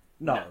thinking,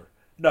 no,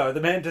 the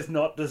man does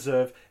not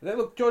deserve...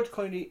 Look, George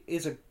Clooney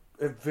is a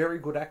very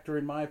good actor,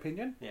 in my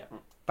opinion,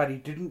 but he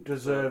didn't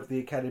deserve the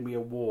Academy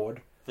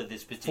Award for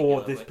this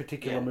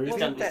particular movie. He's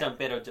done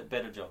better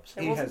jobs.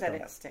 It wasn't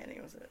that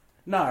outstanding, was it?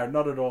 No,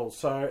 not at all.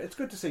 So it's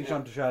good to see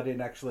Jean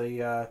Dujardin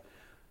actually,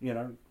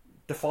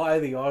 defy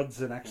the odds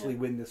and actually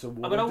win this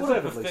award. I mean, I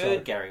would have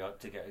preferred Gary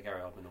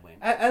Oldman to win.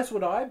 As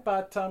would I,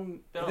 but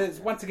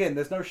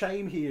there's no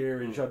shame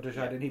here in Jean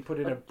Dujardin. He put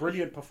in a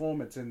brilliant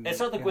performance. It's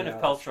not the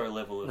Gwyneth Paltrow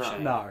level of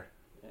shame. No.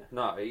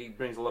 No, he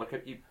brings a lot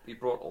of... He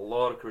brought a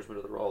lot of charisma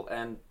to the role,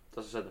 and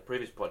as I said in the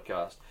previous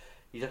podcast,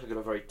 he's actually got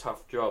a very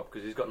tough job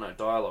because he's got no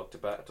dialogue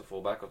to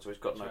fall back on, so he's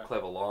got no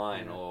clever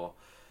line or...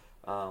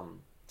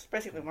 It's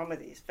basically one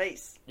with his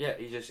face. Yeah,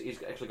 he's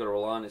actually got to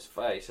rely on his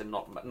face and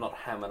not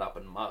ham it up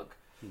and mug.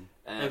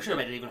 They should have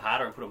made it even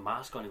harder and put a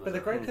mask on him. But the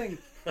great thing,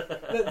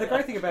 the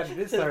great thing about it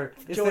is though,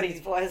 Geordie's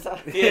visor.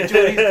 Yeah,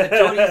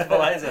 Geordie's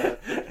visor.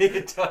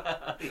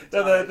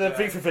 The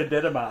V for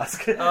Vendetta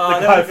mask, the Oh,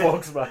 Guy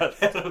Fawkes mask.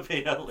 That would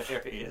be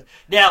hilarious.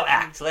 Now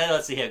act.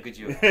 Let's see how good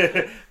you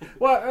are.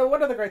 Well,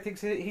 one of the great things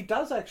he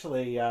does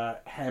actually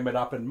ham it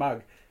up and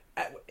mug.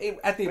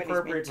 At the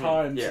appropriate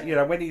times, you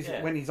know, when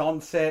he's on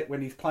set,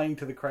 when he's playing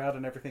to the crowd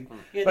and everything.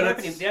 Yeah, but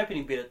the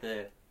opening bit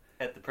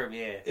at the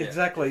premiere.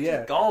 Exactly,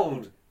 It's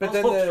gold. But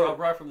then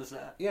right from the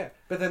start. Yeah,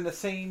 but then the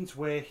scenes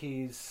where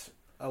he's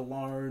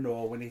alone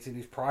or when he's in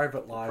his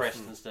private life, press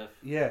and stuff.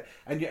 Yeah,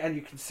 and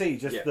you can see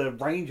just the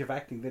range of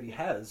acting that he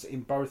has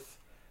in both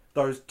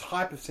those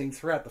type of scenes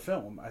throughout the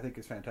film. I think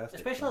is fantastic.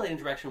 Especially the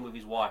interaction with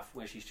his wife,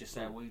 where she's just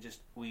saying,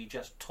 "We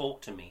just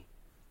talk to me."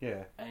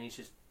 Yeah, and he's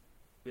just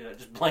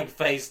just blank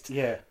faced.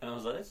 Yeah, and I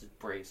was like, "This is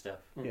brilliant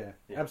stuff." Yeah,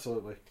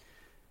 absolutely.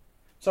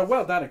 So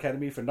well done,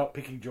 Academy, for not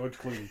picking George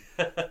Clooney.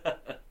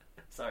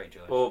 Sorry,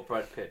 George. Or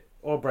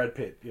Brad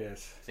Pitt.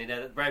 Yes. See,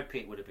 now Brad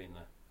Pitt would have been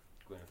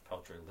the Gwyneth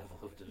Paltrow level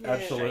of design.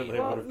 Absolutely,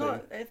 well, would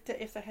have been.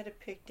 If they had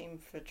picked him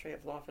for Tree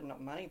of Life and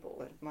not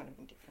Moneyball, it might have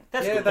been different.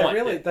 That's a good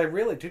point. They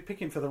really did pick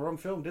him for the wrong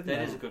film, didn't they?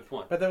 That is a good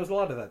point. But there was a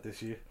lot of that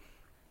this year.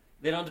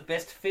 Then on to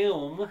Best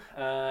Film,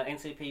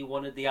 NCP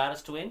wanted The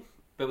Artist to win,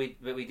 but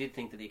we did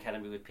think that the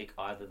Academy would pick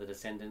either The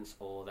Descendants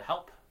or The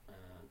Help,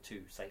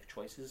 two safe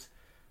choices.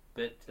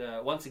 But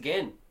once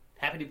again,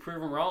 happy to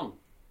prove them wrong.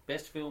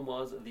 Best film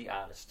was The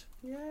Artist.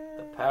 Yeah.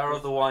 The power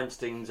of the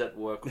Weinsteins at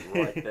work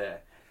right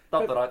there.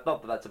 Not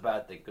that that's a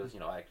bad thing, because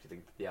I actually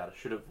think that The Artist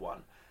should have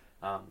won,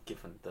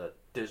 given the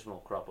dismal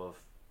crop of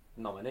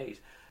nominees.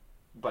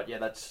 But yeah,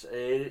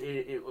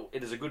 it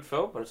is a good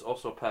film, but it's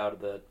also a power to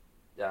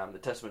the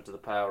testament to the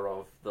power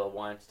of the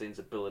Weinsteins'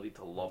 ability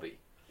to lobby.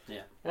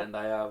 Yeah, and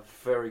they are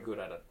very good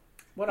at it.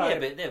 But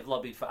they've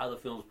lobbied for other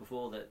films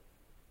before that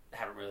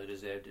haven't really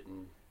deserved it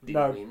and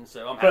didn't win,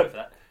 so I'm happy for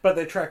that. But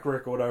their track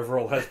record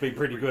overall has been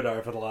pretty good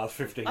over the last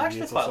 15 years. I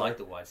actually quite like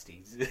the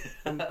Weinsteins.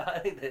 I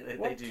think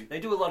they do. They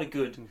do a lot of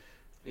good.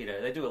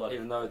 They do a lot.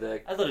 Even though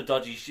they're a lot of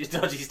dodgy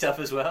stuff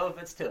as well,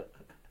 but still.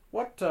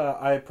 What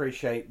I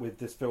appreciate with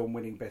this film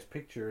winning Best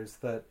Picture is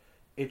that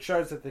it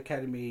shows that the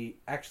Academy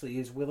actually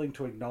is willing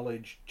to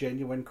acknowledge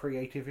genuine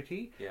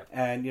creativity,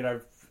 and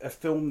a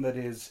film that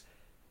is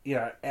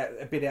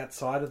a bit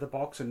outside of the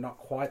box and not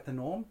quite the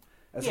norm.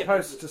 As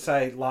opposed to,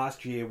 say,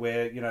 last year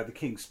where, The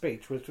King's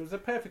Speech, which was a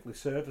perfectly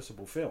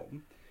serviceable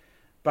film,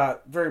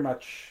 but very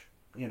much,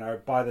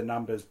 by the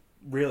numbers,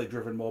 really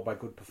driven more by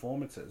good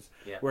performances.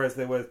 Yeah. Whereas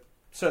there were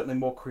certainly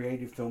more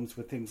creative films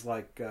with things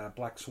like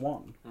Black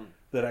Swan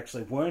that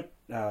actually weren't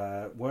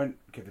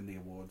given the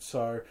awards.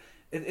 So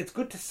it's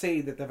good to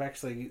see that they've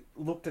actually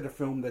looked at a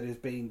film that is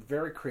being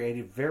very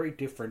creative, very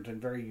different, and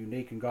very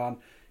unique, and gone,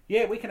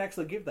 yeah, we can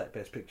actually give that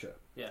Best Picture.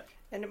 Yeah.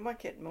 And it might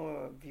get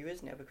more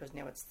viewers now because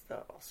now it's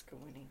the Oscar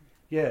winning.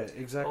 Yeah,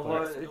 exactly.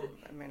 Although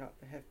I may not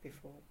have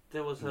before.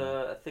 There was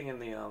a thing in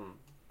the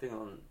thing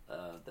on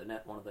the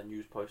net. One of the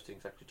news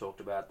postings actually talked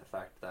about the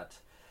fact that,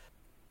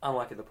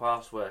 unlike in the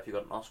past, where if you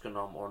got an Oscar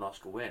nom or an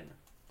Oscar win,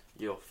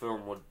 your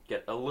film would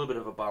get a little bit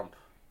of a bump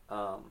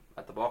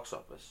at the box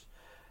office.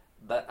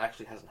 That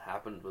actually hasn't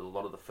happened with a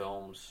lot of the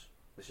films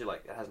this year.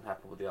 Like, it hasn't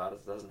happened with The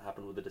Artist. It hasn't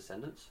happened with The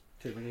Descendants.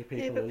 Too many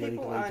people illegally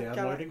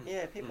downloading.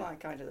 People aren't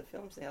going to the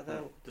films now.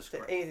 They'll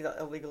either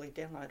illegally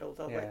download or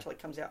they'll actually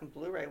comes out in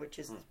Blu-ray, which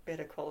is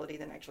better quality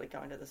than actually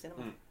going to the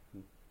cinema.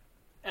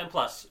 And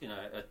plus,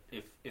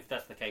 if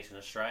that's the case in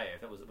Australia,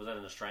 if it was that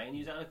an Australian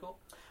news article?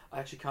 I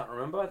actually can't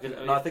remember. I think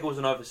it was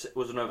an overseas. If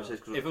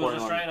it was an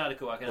Australian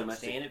article, I can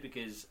understand it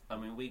because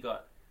we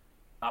got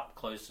up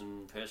close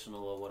and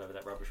personal or whatever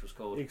that rubbish was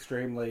called.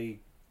 Extremely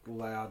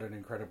loud and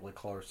incredibly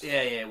close.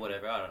 Yeah,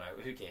 whatever. I don't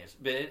know. Who cares?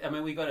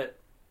 But we got it.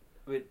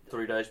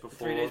 3 days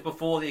before. 3 days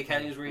before the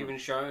Academies were even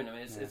shown.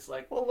 It's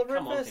like... Well, the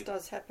reverse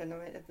does happen.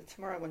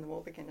 Tomorrow When the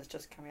War Began has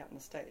just come out in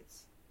the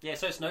States. Yeah,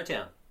 so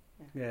Snowtown.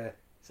 Yeah.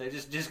 So it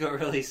just got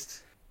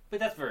released.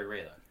 But that's very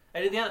rare, though.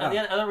 And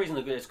the other reason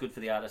it's good for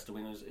The Artist to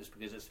win is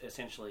because it's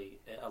essentially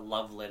a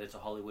love letter to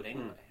Hollywood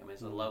anyway.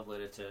 It's a love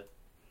letter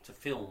to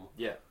film.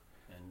 Yeah.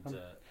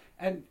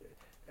 And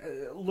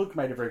Luke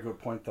made a very good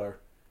point, though.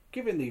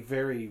 Given the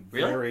very,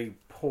 really? very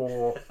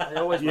poor...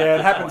 Always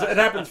it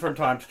happens from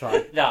time to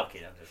time. No, I'm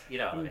kidding. You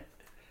know what I mean.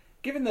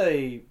 Given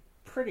the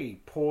pretty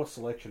poor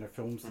selection of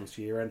films this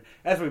year, and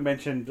as we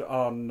mentioned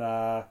on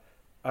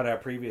our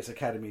previous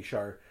Academy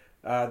show,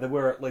 there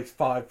were at least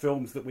 5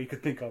 films that we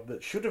could think of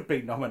that should have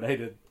been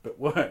nominated but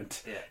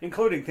weren't,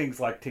 including things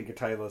like Tinker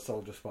Tailor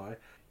Soldier Spy.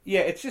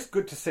 Yeah, it's just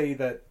good to see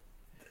that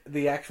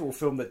the actual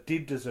film that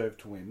did deserve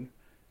to win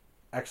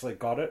actually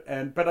got it,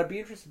 but I'd be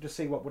interested to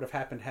see what would have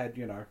happened had,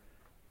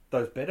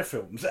 those better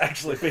films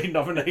actually been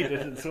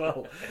nominated as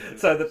well,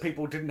 so that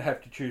people didn't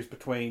have to choose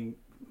between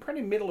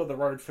pretty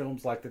middle-of-the-road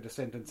films like The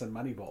Descendants and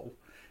Moneyball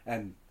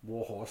and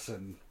Warhorse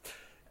and...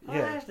 I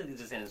actually think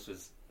The Descendants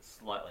was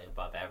slightly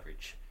above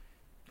average.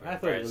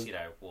 Whereas,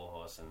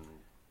 Warhorse and...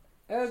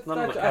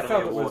 I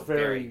felt it was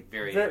very,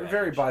 very,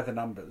 very by the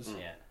numbers.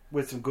 Yeah.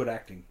 With some good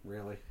acting,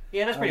 really.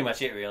 Yeah, that's pretty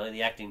much it, really.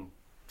 The acting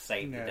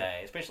saved the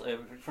day, especially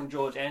from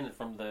George and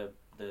from the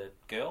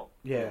girl.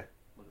 Yeah.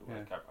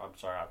 I'm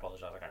sorry, I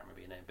apologise, I can't remember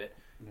your name, but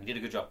you did a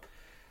good job.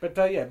 But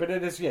but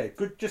it is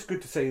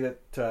good to see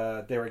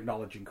that they're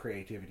acknowledging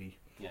creativity.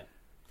 Yeah.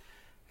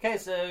 Okay,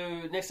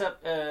 so next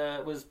up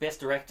was Best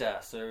Director.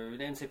 So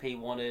the NCP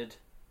wanted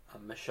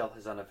Michelle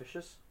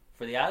Hazanavicius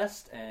for The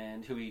Artist,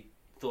 and who we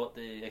thought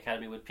the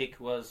Academy would pick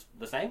was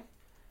the same.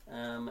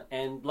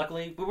 And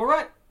luckily, we were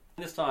right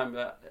this time.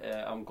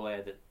 I'm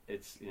glad that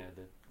it's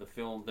the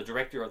film, the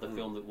director of the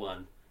film that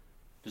won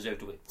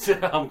deserved to win. So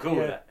I'm cool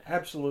with that.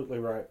 Absolutely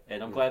right.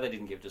 And I'm glad they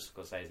didn't give it to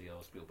Scorsese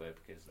or Spielberg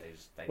because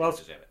they didn't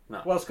deserve it.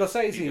 No. Well,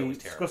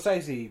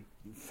 Scorsese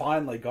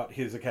finally got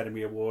his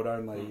Academy Award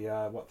only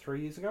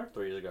 3 years ago?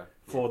 3 years ago.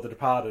 For The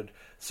Departed.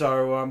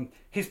 So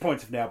his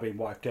points have now been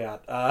wiped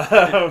out.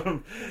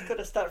 He's got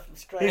to start from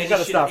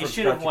scratch. He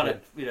should have won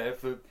it,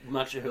 for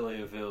much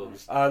earlier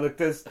films. Look,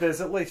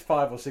 there's at least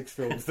 5 or 6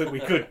 films that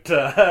we could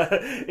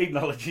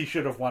acknowledge he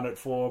should have won it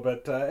for,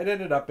 but it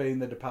ended up being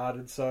The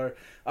Departed. So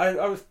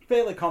I was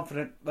fairly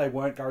confident they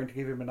weren't going to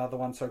give him another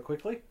one so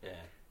quickly.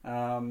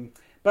 Yeah.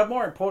 But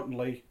more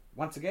importantly,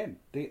 once again,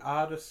 The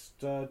Artist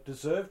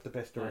deserved the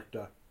Best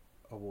Director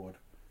award.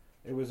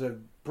 It was a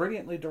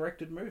brilliantly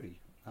directed movie,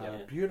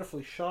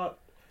 beautifully shot.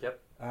 Yep.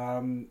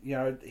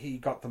 He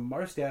got the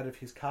most out of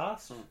his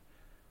cast.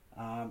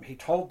 He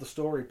told the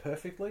story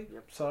perfectly.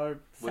 Yep. So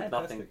with fantastic.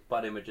 Nothing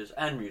but images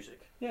and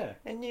music. Yeah.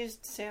 And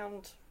used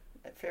sound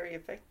very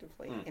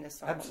effectively in a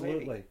silent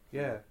absolutely. movie.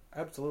 Yeah,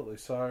 absolutely.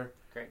 So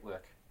great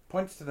work.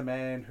 Points to the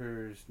man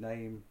whose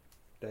name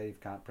Dave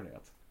can't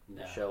pronounce.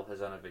 No. Michelle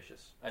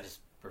Hazanavicius. I just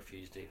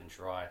refused to even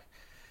try.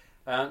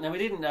 Now we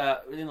didn't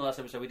within the last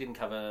episode we didn't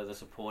cover the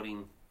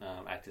supporting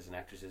actors and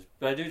actresses,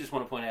 but I do just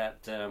want to point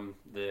out the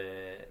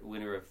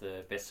winner of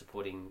the Best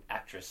Supporting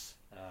Actress,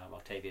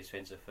 Octavia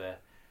Spencer, for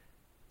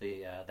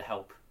the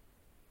Help,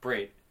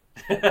 Brit.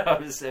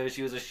 So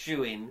she was a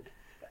shoo-in.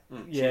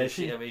 Yeah,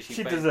 she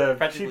deserved.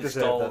 Practically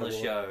stole the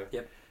show.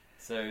 Yep.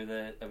 So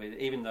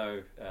even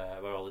though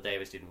Viola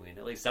Davis didn't win,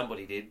 at least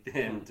somebody did,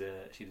 and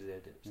she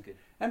deserved it. It was good.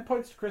 And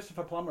points to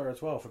Christopher Plummer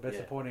as well for Best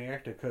Supporting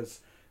Actor, because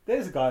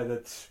there's a guy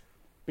that's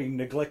been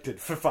neglected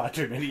for far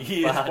too many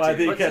years by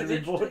the Academy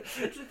Board.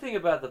 The interesting thing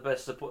about the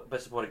Best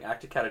Supporting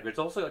Actor category, it's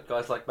also got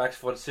guys like Max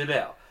von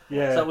Sydow.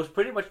 Yeah. So it was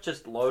pretty much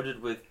just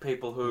loaded with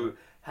people who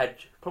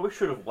probably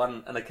should have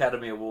won an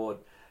Academy Award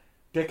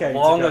decades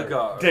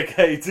ago.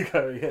 Decades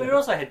ago, yeah. But it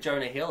also had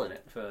Jonah Hill in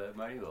it for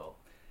Moneyball.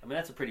 I mean,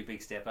 that's a pretty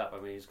big step up.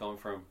 I mean, he's gone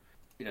from,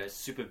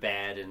 super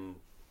bad and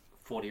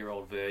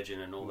 40-year-old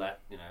virgin and all that,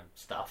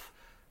 stuff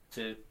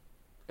to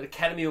an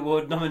Academy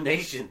Award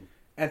nomination.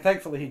 And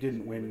thankfully he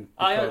didn't win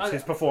because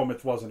his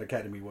performance wasn't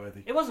Academy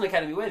worthy. It wasn't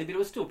Academy worthy, but it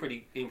was still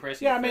pretty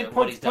impressive. Yeah, I mean,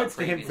 points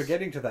to him for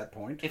getting to that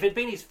point. If it had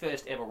been his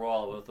first ever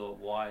role, I would have thought,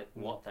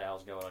 what the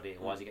hell's going on here?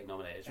 Why is he getting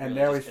nominated? It's and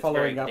really now he's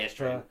following up.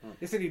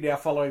 Isn't he now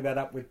following that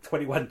up with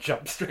 21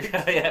 Jump Street?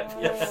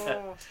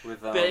 yeah.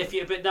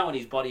 But knowing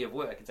his body of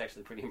work, it's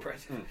actually pretty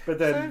impressive. But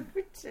then,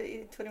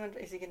 21,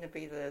 is he going to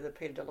be the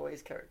Peter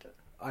DeLuise character?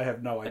 I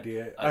have no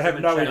idea. I have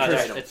no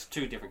interest. No, it's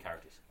two different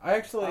characters. I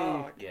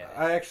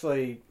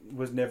actually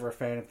was never a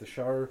fan of the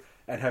show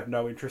and have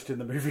no interest in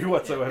the movie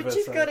whatsoever. But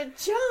you've got to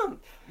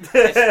jump.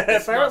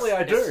 Apparently,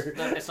 I do.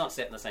 It's not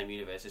set in the same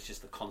universe. It's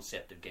just the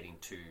concept of getting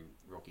two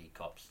rookie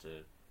cops to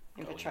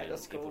infiltrate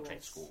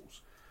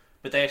schools.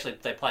 But they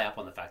play up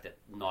on the fact that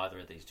neither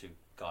of these two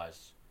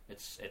guys,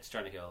 it's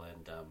Jonah Hill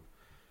and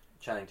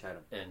Channing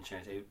Tatum,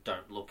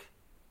 don't look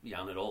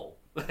young at all.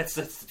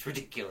 That's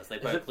ridiculous. They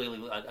both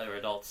clearly are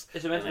adults.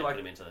 Is it meant to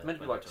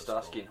be like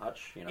Starsky and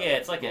Hutch? Yeah,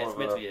 it's like it's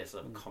meant to be a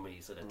sort of comedy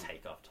sort of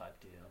takeoff type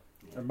deal.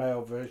 Yeah. A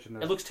male version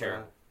of... It looks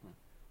terrible.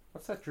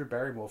 What's that Drew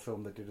Barrymore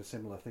film that did a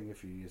similar thing a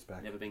few years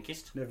back? Never Been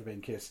Kissed? Never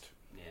Been Kissed.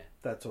 Yeah.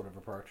 That sort of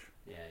approach.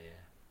 Yeah.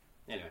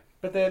 Anyway.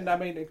 But then, I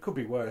mean, it could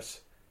be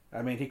worse.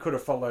 I mean, he could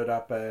have followed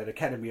up an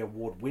Academy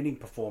Award winning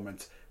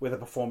performance with a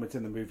performance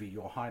in the movie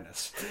Your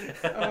Highness.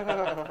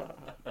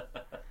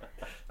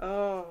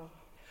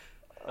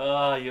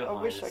 Oh, Your Highness.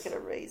 I wish I could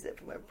erase that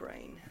from my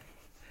brain.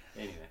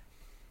 Anyway.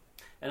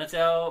 And that's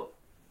our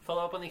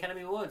follow-up on the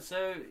Academy Awards.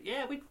 So,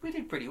 yeah, we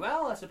did pretty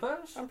well, I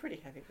suppose. I'm pretty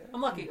happy with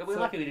it. We're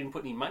lucky we didn't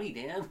put any money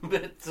down,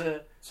 but...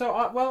 So,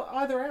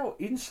 either our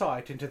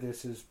insight into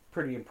this is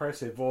pretty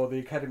impressive, or the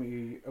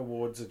Academy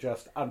Awards are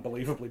just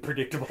unbelievably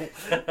predictable.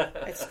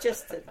 It's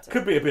just that...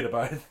 Could be a bit of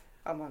both.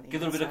 I'm on the a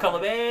little bit of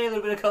column A, a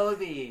little bit of column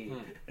B.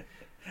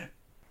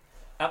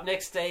 Up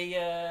next,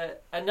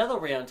 another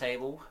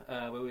roundtable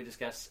where we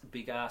discuss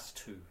Big Ass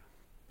 2.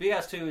 Big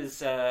Ass 2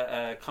 is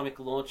a comic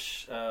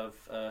launch of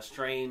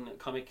Australian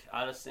comic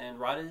artists and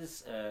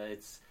writers.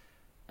 It's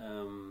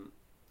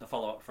a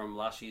follow-up from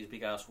last year's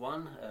Big Ass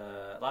 1.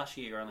 Last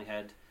year only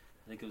had,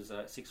 I think it was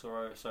 6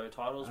 or so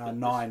titles.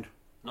 9.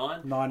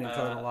 9? 9 in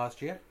total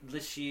last year.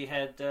 This year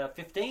had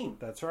 15.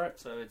 That's right.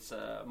 So it's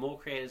more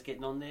creators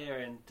getting on there,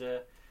 and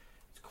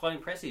it's quite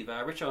impressive.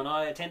 Richo and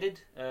I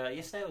attended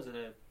yesterday. I was at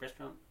a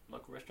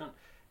local restaurant,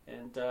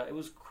 and it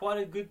was quite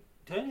a good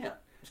turnout.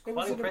 It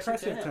was an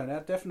impressive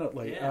turnout,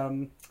 definitely. Yeah.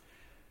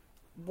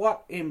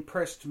 What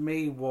impressed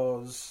me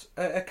was...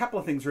 A couple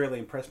of things really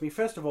impressed me.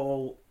 First of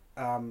all,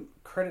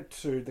 credit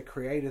to the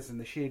creators and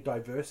the sheer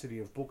diversity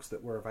of books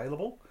that were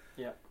available.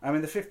 Yeah. I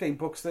mean, the 15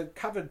 books that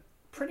covered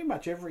pretty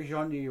much every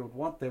genre you would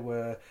want. There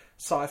were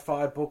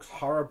sci-fi books,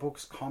 horror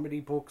books, comedy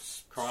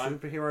books,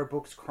 superhero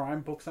books, crime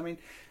books. I mean,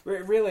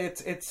 really,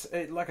 it's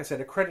like I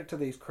said, a credit to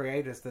these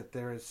creators that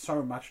there is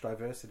so much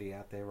diversity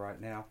out there right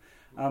now.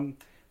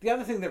 The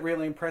other thing that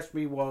really impressed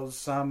me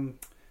was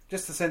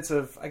just the sense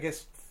of, I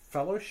guess,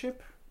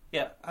 fellowship.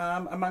 Yeah.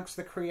 Amongst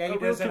the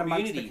creators and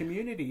amongst the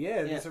community.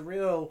 Yeah, there's a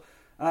real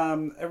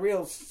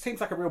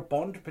seems like a real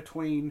bond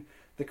between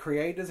the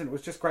creators, and it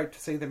was just great to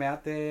see them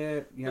out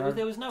there.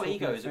 There was no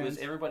egos. It was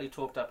everybody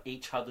talked up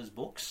each other's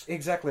books.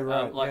 Exactly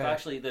right.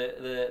 Actually,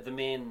 the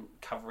man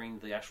covering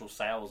the actual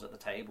sales at the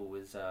table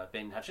was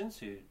Ben Hutchins,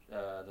 who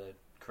the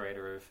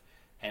creator of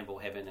Handball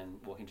Heaven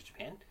and Walking to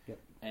Japan. Yep.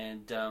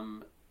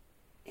 And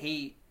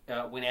he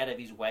went out of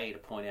his way to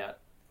point out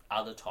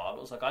other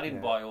titles. Like, I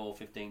didn't buy all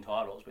 15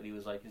 titles, but he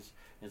was like,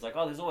 he's like,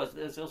 oh, there's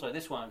also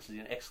this one, which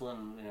is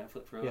excellent, and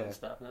flip through it and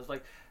stuff. And I was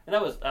like,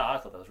 I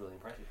thought that was really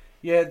impressive.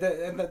 Yeah,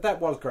 that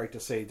was great to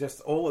see.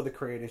 Just all of the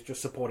creators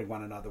just supporting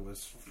one another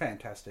was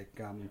fantastic.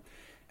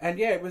 And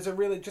yeah, it was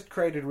just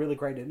created really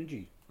great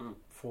energy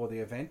for the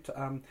event.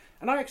 And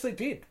I actually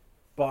did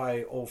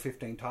buy all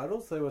 15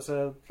 titles. There was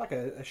a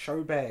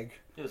show bag.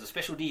 It was a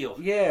special deal.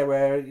 Yeah,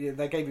 where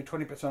they gave you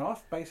 20%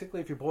 off,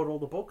 basically, if you bought all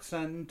the books.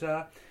 And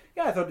I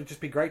thought it'd just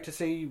be great to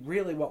see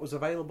really what was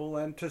available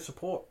and to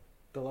support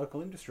the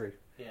local industry.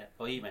 Yeah,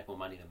 well, you make more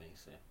money than me,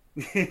 so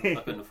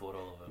I couldn't afford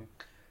all of them.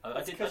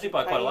 I did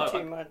buy quite a lot.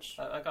 Too much.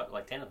 I got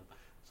like 10 of them.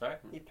 Sorry?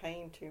 You're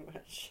paying too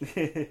much.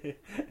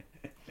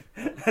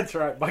 That's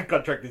right. My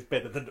contract is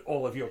better than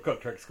all of your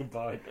contracts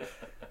combined.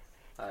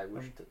 I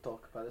wish to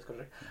talk about this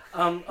contract.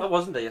 I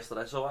wasn't there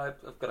yesterday, so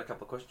I've got a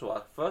couple of questions to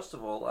ask. First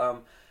of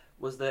all,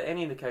 was there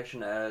any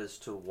indication as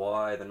to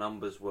why the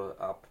numbers were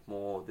up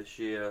more this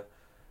year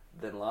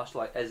than last?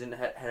 Like, as in,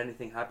 had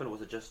anything happened?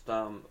 Was it just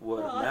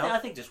word of mouth? I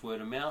think just word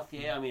of mouth.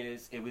 Yeah, I mean,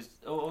 it was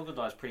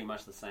organised pretty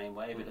much the same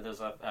way. But there was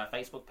a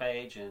Facebook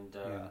page, and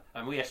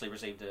we actually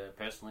received a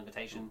personal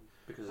invitation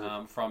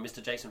from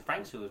Mr. Jason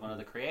Franks, who was one of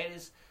the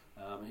creators,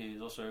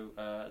 who's also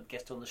a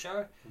guest on the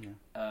show.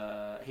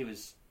 Yeah. He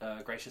was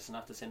gracious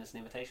enough to send us an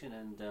invitation,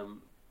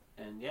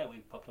 and we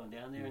popped on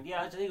down there. And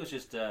I think it was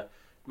just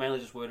mainly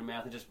just word of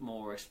mouth and just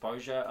more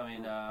exposure. I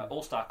mean,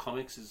 All Star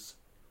Comics is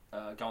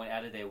going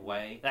out of their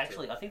way. I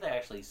think they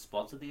actually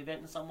sponsored the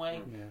event in some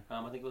way.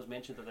 I think it was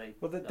mentioned that they...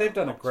 Well, they've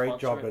done a great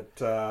job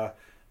at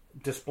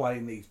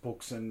displaying these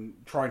books and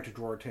trying to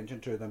draw attention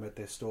to them at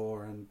their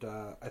store, and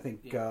I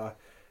think...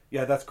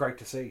 that's great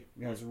to see.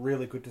 It's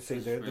really good to see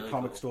the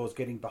comic stores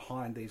getting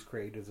behind these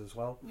creators as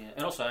well. Yeah,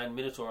 and also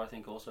Minotaur, I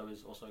think,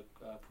 is also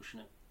pushing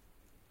it.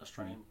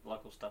 Australian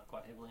local stuff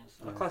quite heavily.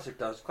 So. Classic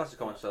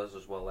Comics does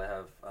as well. They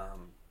have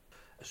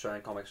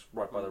Australian comics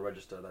right by the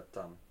register that.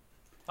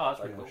 That's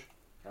pretty cool.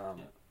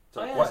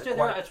 So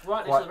it's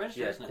right next to the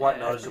register, isn't it? Quite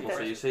noticeable. So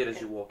you see it as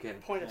you walk in.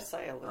 Point of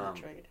sale in the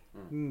trade.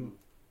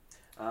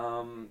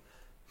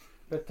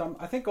 But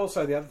I think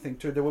also the other thing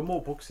too, there were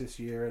more books this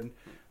year, and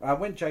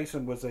when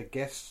Jason was a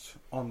guest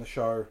on the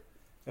show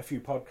a few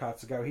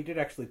podcasts ago, he did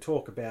actually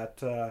talk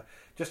about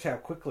just how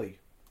quickly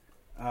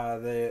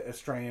the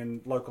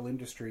Australian local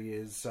industry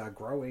is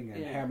growing,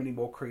 and how many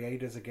more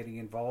creators are getting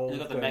involved.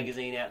 They've got the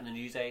magazine out in the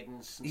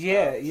newsagents. And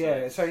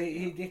stuff, So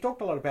he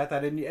talked a lot about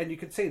that, and you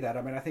could see that.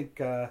 I mean, I think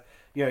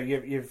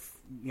you've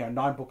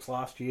 9 books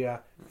last year,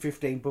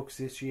 15 books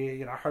this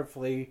year.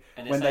 Hopefully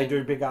when they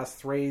do Big Ass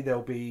 3,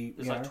 there'll be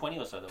like 20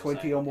 or so.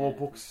 20 or more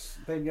books.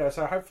 Then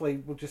so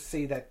hopefully we'll just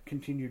see that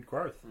continued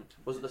growth.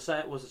 Was it the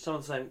same? Was it some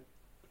of the same?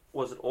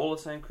 Was it all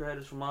the same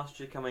creators from last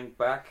year coming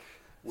back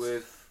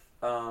with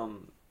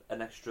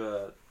an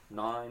extra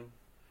 9?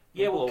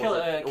 Yeah, well,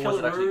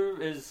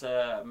 Killaroo has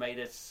made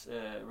its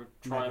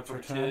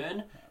triumphant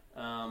return.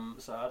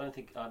 So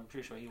I'm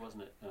pretty sure he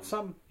wasn't it.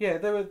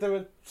 There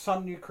were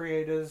some new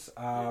creators,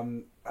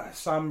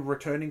 some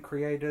returning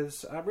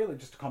creators. Really,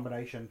 just a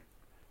combination.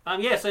 So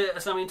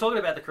I mean, talking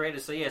about the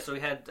creators. So we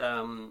had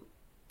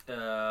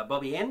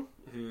Bobby N,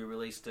 who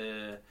released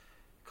a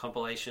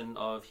compilation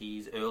of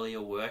his earlier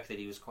work that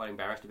he was quite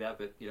embarrassed about,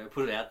 but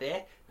put it out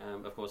there.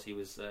 Of course,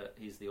 he's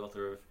the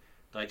author of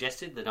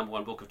Digested, the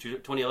 #1 book of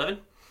 2011.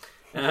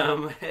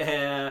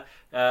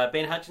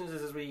 Ben Hutchins,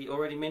 as we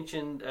already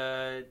mentioned,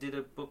 did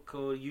a book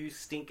called You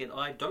Stink and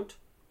I Don't,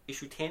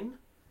 issue 10,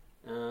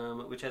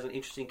 which has an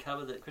interesting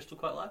cover that Crystal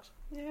quite likes.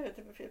 Yeah,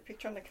 the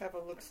picture on the cover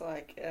looks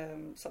like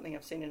something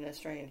I've seen in an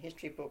Australian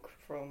history book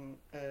from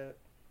a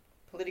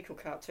political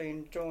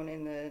cartoon drawn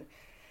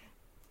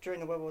during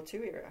the World War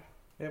II era.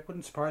 Yeah, it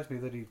wouldn't surprise me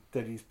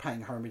that he's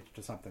paying homage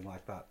to something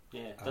like that.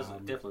 Yeah, it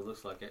definitely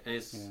looks like it. And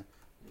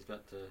he's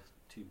got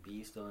 2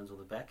 beer steins on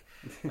the back.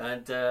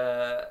 And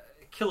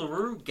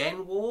Killaroo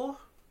Gang War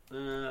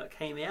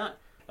came out.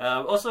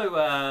 Also,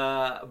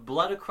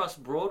 Blood Across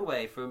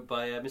Broadway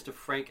by Mr.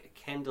 Frank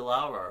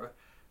Candelaro.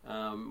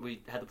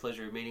 We had the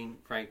pleasure of meeting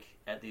Frank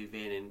at the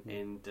event,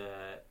 and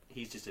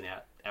he's just an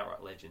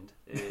outright legend.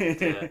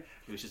 And,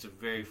 he was just a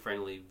very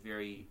friendly,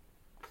 very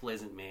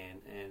pleasant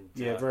man, and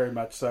very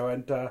much so.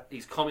 And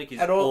his comic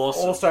is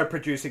awesome. Also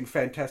producing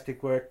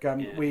fantastic work.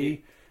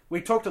 We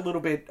talked a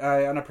little bit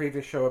on a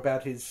previous show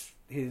about his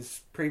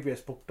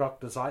previous book,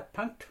 Dr.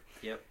 Zeitpunkt.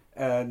 Yep.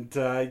 And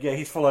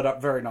he's followed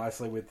up very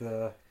nicely with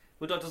the.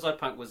 Well, Dr.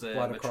 Zeitpunkt was a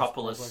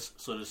Metropolis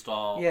sort of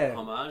style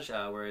homage,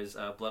 whereas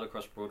Blood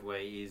Across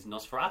Broadway is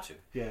Nosferatu.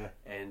 Yeah.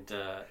 And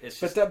it's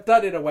just... But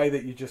done in a way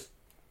that you just...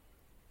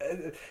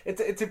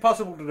 It's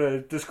impossible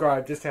to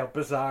describe just how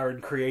bizarre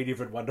and creative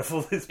and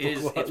wonderful this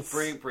book was. It's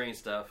brilliant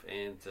stuff,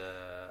 and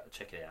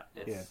check it out.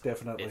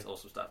 Definitely. It's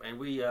awesome stuff. And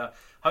we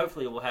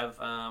hopefully will have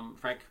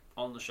Frank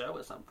on the show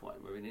at some point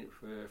for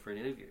an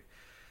interview.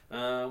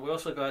 We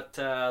also got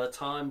The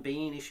Time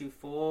Being, issue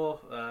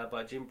 4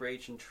 by Jim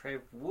Breach and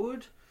Trev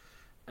Wood.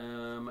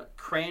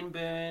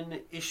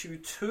 Cranbourne, issue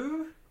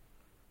 2.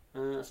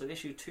 So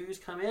issue 2's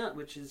come out,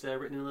 which is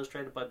written and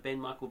illustrated by Ben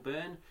Michael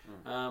Byrne.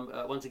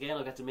 Once again,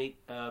 I got to meet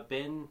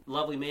Ben,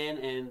 lovely man,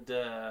 and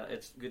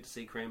it's good to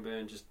see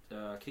Cranbourne just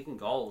kicking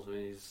goals. I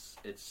mean,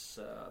 it's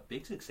a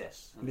big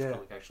success. This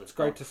comic, actually. It's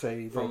great to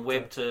see. From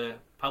web to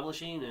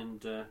publishing, and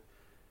the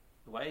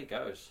way it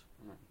goes.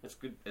 It's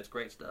good. It's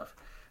great stuff.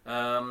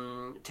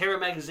 Terror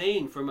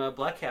Magazine from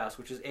Black House,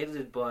 which is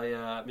edited by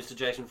Mr.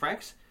 Jason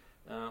Franks,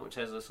 which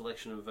has a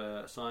selection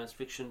of science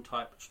fiction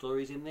type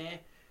stories in there.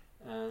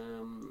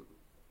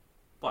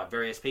 By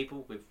various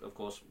people, with of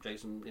course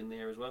Jason in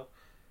there as well.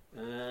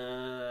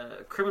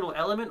 Criminal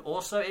Element,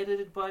 also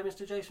edited by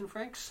Mr. Jason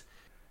Franks.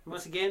 And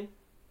once again,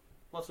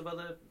 lots of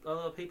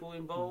other people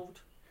involved.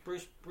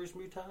 Bruce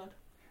Mutard.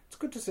 It's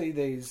good to see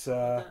these.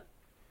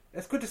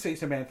 It's good to see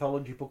some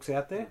anthology books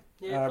out there.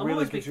 Yeah, I'm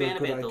always a big fan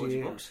of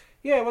anthology books.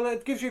 Yeah, well,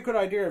 it gives you a good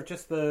idea of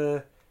just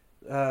the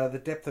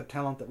depth of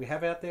talent that we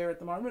have out there at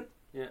the moment.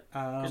 Yeah,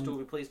 Crystal will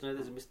be pleased to know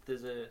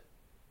there's a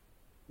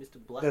Mr.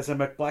 Black. There's a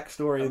McBlack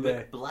story in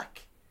there.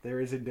 Black.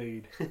 There is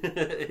indeed.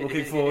 We're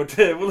looking forward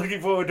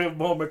to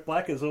more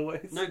McBlack as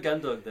always. No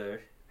Gundog though.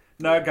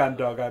 No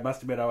Gundog. I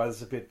must admit, I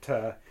was a bit,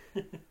 a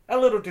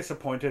little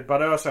disappointed,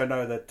 but I also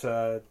know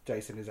that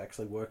Jason is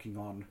actually working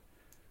on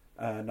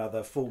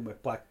another full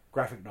McBlack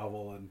graphic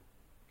novel, and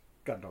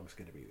Gundog's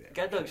going to be there.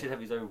 Gundog should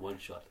have his own one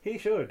shot. He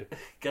should.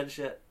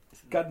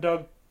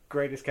 Gundog,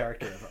 greatest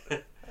character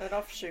ever. An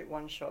offshoot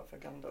one shot for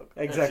Gundog.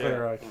 Exactly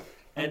right.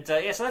 And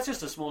so that's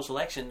just a small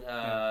selection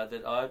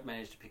that I've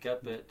managed to pick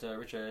up. But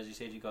Richard, as you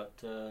said, you got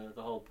the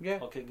whole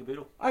kit and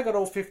caboodle. I got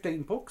all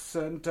 15 books,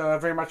 and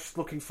very much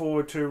looking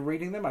forward to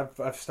reading them.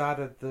 I've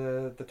started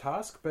the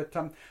task, but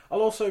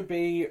I'll also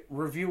be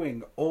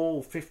reviewing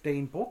all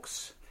 15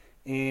 books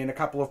in a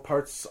couple of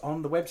posts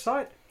on the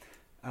website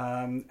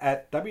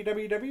at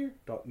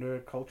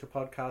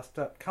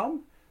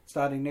www.nerdculturepodcast.com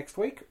starting next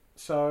week.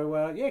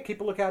 So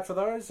keep a lookout for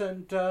those,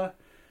 and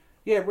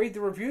read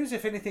the reviews.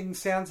 If anything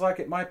sounds like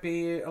it might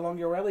be along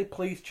your alley,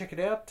 please check it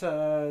out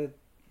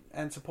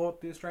and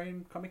support the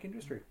Australian comic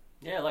industry.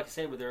 Yeah, like I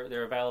said,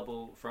 they're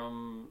available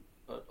from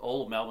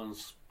all of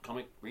Melbourne's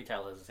comic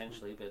retailers,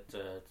 essentially, but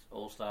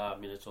All Star,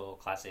 Minotaur,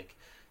 Classic,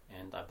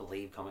 and I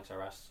believe Comics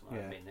R Us. I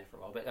haven't been there for a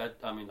while, but I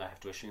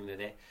have to assume they're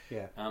there.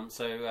 Yeah.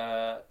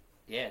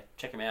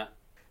 Check them out.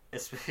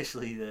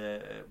 Especially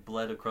the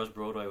Blood Across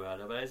Broadway one.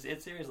 But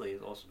it's seriously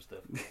awesome stuff.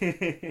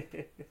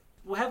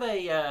 We'll have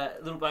a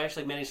little. I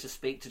actually managed to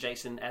speak to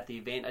Jason at the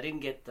event. I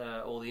didn't get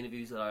all the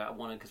interviews that I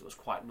wanted because it was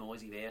quite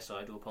noisy there, so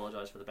I do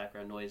apologise for the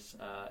background noise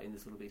in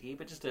this little bit here.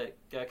 But just a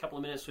couple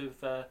of minutes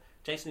with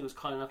Jason, who was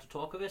kind enough to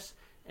talk with us.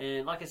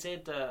 And like I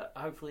said,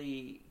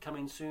 hopefully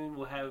coming soon,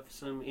 we'll have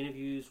some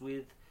interviews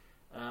with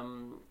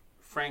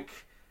Frank,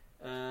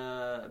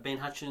 Ben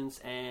Hutchins,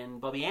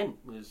 and Bobby N,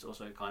 who was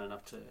also kind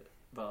enough to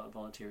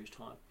volunteer his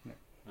time. Yeah.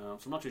 So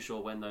I'm not too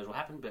sure when those will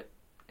happen, but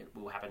it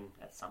will happen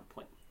at some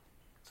point.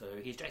 So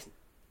here's Jason.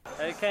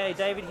 Okay,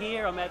 David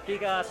here. I'm at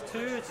Big Ass 2.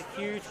 It's a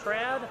huge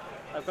crowd.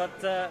 I've got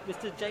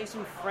Mr.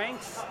 Jason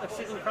Franks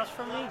sitting across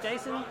from me.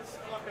 Jason,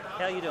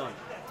 how are you doing?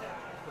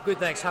 Good,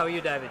 thanks. How are you,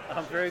 David?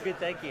 I'm very good,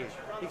 thank you.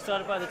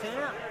 Excited by the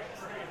turnout?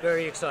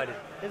 Very excited.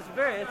 It's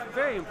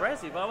very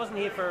impressive. I wasn't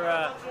here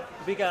for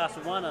Big Ass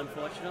 1,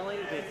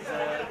 unfortunately, but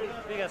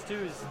Big Ass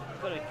 2 has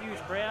got a huge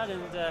crowd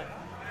and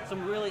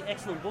some really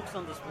excellent books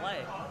on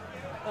display.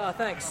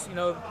 Thanks.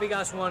 Big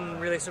Ass 1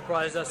 really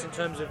surprised us in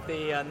terms of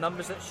the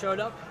numbers that showed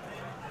up.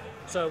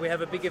 So we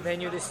have a bigger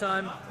venue this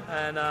time,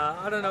 and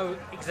I don't know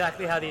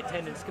exactly how the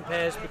attendance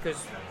compares because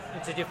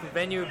it's a different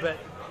venue, but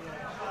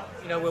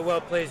we're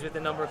well pleased with the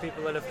number of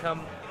people that have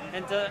come.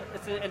 And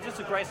it's just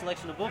a great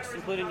selection of books,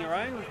 including your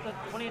own.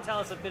 Why don't you tell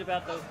us a bit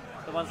about the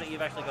ones that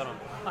you've actually got on?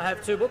 I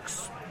have 2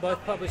 books,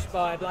 both published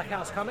by Black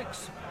House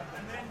Comics.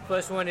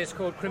 First one is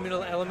called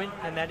Criminal Element,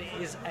 and that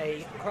is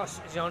a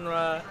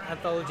cross-genre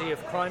anthology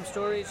of crime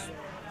stories.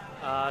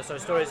 So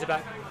stories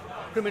about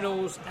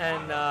criminals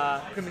and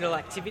criminal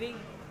activity.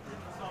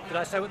 Did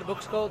I say what the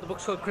book's called? The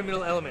book's called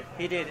Criminal Element.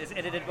 You did. It's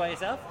edited by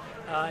yourself?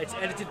 It's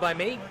edited by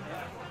me,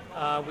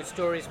 with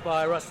stories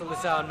by Russell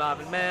Lissau and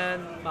Marvin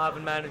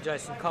Mann and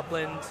Jason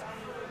Copland,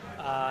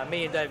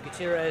 me and Dave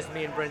Gutierrez,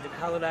 me and Brendan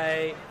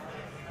Halliday,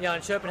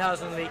 Jan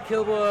Schopenhausen and Lee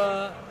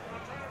Kilgore,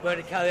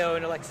 Bernard Callio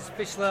and Alexis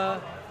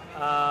Fischler,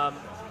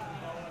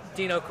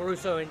 Dino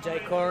Caruso and Jay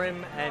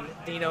Corim, and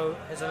Dino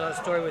has another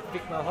story with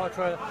Vic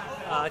Malhotra.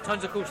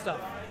 Tons of cool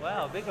stuff.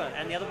 Wow, big one.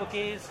 And the other book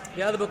is?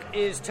 The other book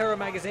is Terror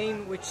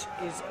Magazine, which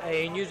is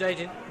a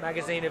newsagent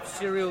magazine of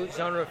serial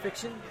genre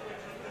fiction.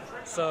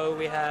 So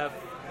we have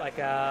like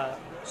a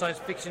science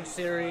fiction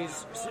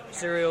series,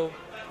 serial,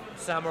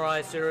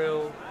 samurai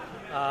serial,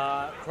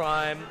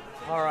 crime,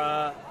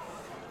 horror,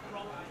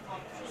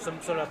 some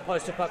sort of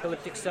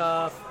post-apocalyptic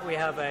stuff. We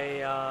have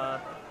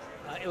a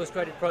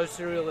illustrated prose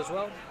serial as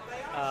well,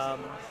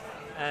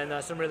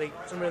 and some really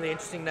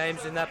interesting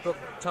names in that book.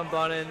 Tom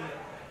Bonin,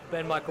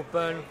 Ben Michael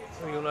Byrne,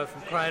 who you'll know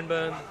from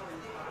Cranbourne.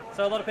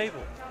 So a lot of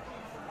people.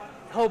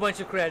 A whole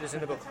bunch of creators in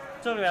the book.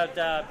 Talking about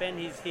Ben,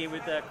 he's here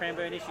with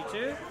Cranbourne issue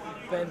 2.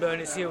 Ben Byrne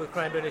is here with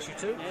Cranbourne issue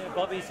 2. Yeah,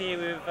 Bobby's here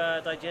with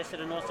Digested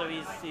and also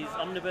his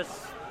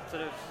omnibus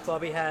sort of.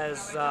 Bobby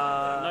has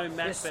No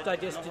Map but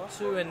Digested Not Lost.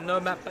 2 and No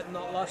Map But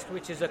Not Lost,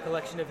 which is a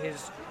collection of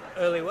his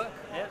early work.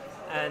 Yeah.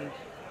 And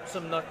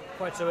some not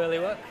quite so early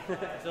work.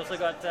 He's also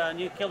got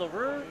New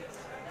Killaroo.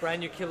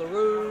 Brand new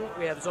Killaroo.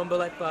 We have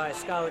Zombalette by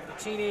Scarlett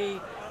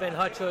Vicini. Ben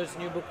Hutcho's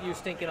new book, You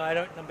Stink and I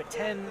Don't, number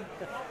 10.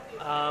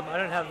 I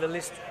don't have the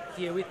list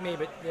here with me,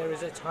 but there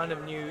is a ton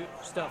of new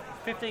stuff.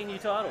 15 new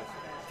titles.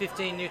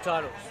 15 new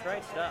titles.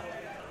 Great stuff.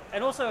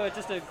 And also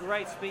just a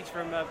great speech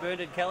from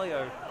Bernard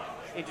Callio,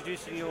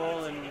 introducing you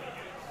all and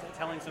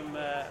telling some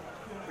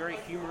very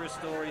humorous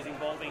stories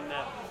involving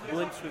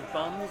blimps with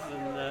bums.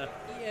 And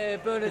yeah,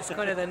 Bernard's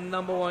kind of the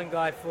number one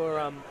guy for,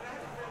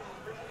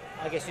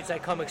 I guess you'd say,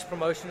 comics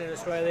promotion in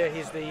Australia.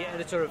 He's the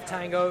editor of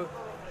Tango.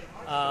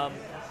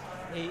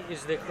 He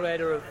is the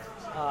creator of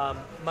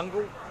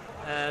Mongrel.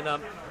 And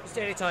just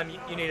anytime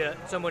you need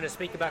someone to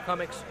speak about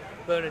comics,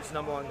 Bernard's the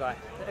number one guy.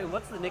 Hey,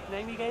 what's the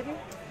nickname you gave him?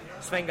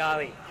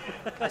 Svengali.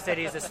 I said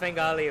he's the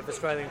Svengali of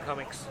Australian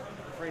comics.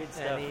 Great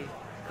stuff. And he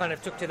kind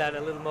of took to that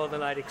a little more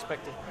than I'd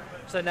expected.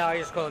 So now I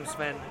just call him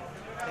Sven,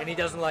 and he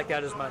doesn't like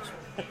that as much.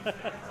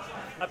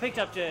 I picked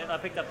up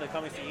the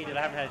comics that you did.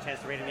 I haven't had a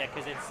chance to read them yet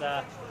because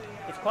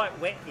it's quite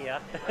wet here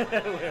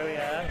where we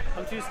are.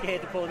 I'm too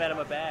scared to pull them out of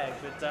my bag,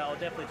 but I'll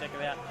definitely check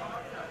them out.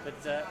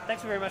 But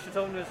thanks very much for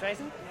talking to us,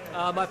 Jason.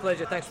 My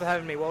pleasure. Thanks for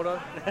having me, Waldo.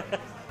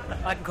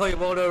 I can call you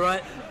Waldo,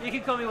 right? You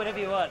can call me whatever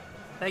you want.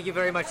 Thank you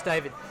very much,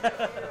 David.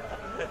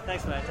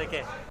 Thanks, mate. Take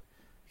care.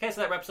 Okay,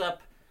 so that wraps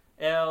up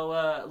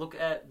our look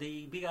at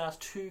the Big Ass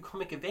 2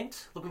 comic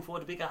event. Looking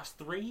forward to Big Ass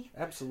 3.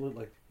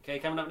 Absolutely. Okay,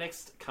 coming up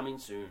next, coming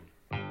soon.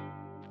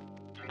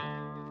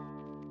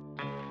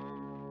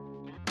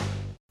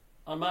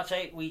 On March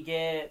 8, we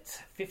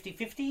get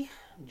 50-50,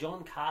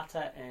 John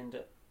Carter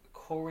and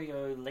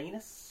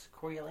Coriolanus,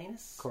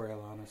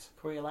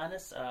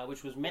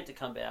 which was meant to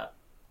come out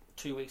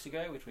 2 weeks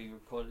ago, which we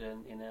recorded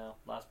in our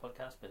last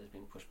podcast, but has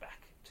been pushed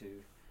back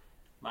to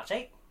March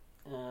 8.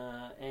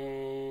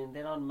 And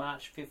then on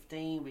March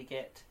 15, we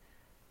get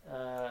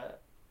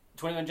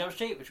 21 Jump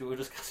Street, which we were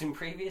discussing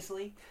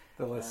previously.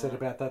 The less said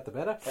about that, the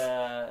better.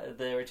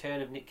 The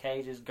return of Nick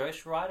Cage's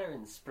Ghost Rider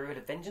and Spirit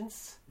of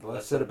Vengeance. The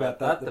less said about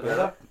that, the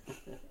better.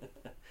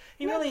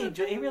 He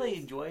really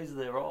enjoys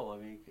the role. I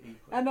mean,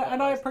 and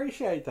I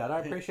appreciate that. I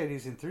appreciate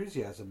his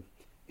enthusiasm.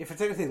 If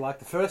it's anything like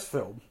the first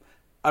film,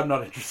 I'm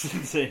not interested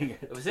in seeing it.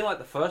 If it was like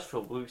the first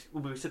film, we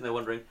were sitting there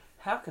wondering,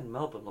 how can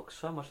Melbourne look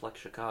so much like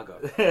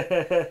Chicago?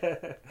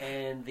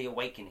 And The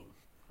Awakening,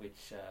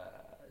 which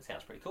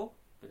sounds pretty cool.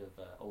 Bit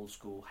of old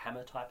school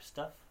Hammer type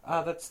stuff.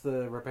 That's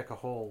the Rebecca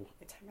Hall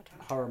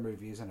horror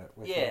movie, isn't it?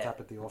 Where she's up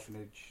at the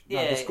orphanage.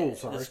 No, the school,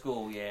 sorry. The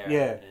school, yeah.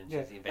 Yeah.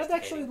 That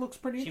actually looks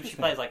pretty interesting. She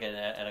plays like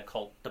an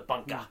occult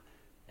debunker.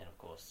 And of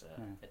course,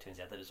 it turns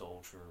out that it's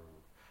all true.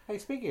 Hey,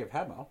 speaking of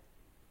Hammer,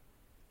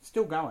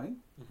 still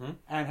going,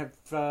 and have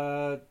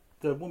the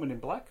Woman in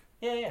Black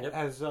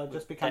has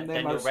just become their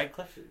Daniel most...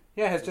 Radcliffe?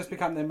 Yeah, has just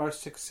become their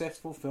most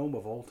successful film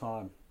of all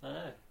time. I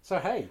know. So,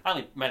 hey...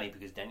 Mainly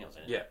because Daniel's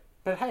in it. Yeah.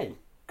 But hey...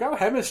 Go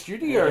Hammer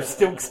Studios,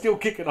 still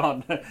kicking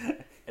on.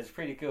 It's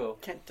pretty cool.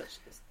 Can't touch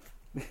this.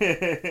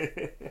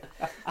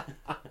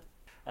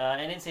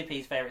 And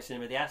NCP's favourite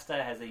cinema, The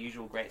Astor, has the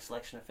usual great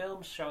selection of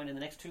films showing in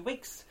the next 2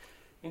 weeks,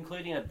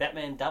 including a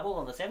Batman double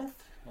on the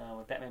 7th,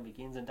 with Batman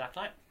Begins and Dark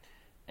Knight,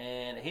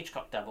 and a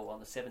Hitchcock double on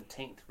the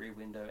 17th, Rear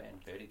Window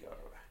and Vertigo.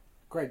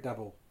 Great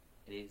double.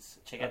 It is.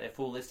 Check out their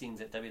full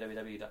listings at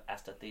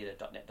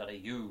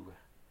www.astortheatre.net.au.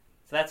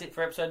 So that's it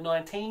for episode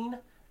 19.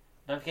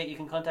 Don't forget you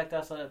can contact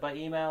us by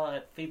email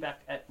at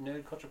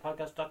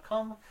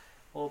feedback@nerdculturepodcast.com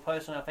or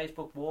post on our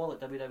Facebook wall at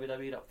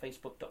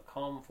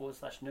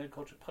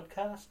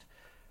www.facebook.com/nerdculturepodcast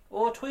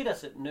or tweet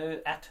us at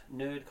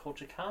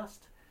nerdculturecast.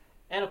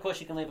 And of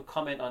course you can leave a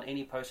comment on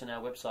any post on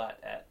our website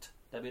at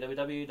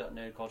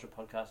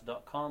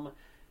www.nerdculturepodcast.com,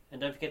 and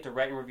don't forget to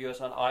rate and review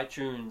us on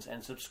iTunes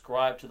and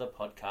subscribe to the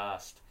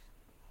podcast.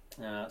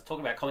 Talking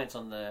about comments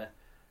on the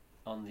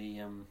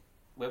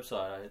website,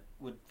 I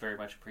would very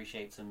much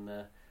appreciate some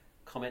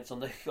comments on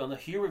the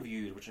Hue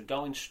reviews, which are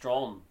going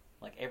strong,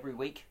 like every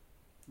week.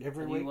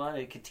 Every week,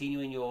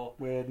 continuing your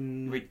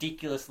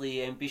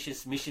ridiculously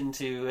ambitious mission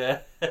to.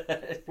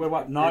 We're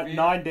what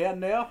 9 down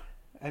now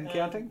and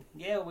counting.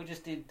 Yeah, we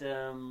just did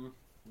the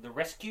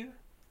Rescue.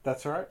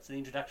 That's right. It's the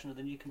introduction of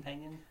the new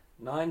companion.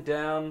 9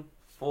 down,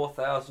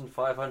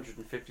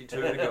 4,552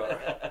 to go.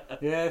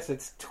 Yes,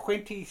 it's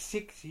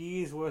 26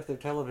 years worth of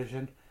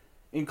television,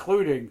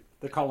 including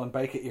the Colin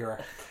Baker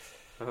era.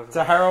 It's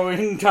a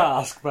harrowing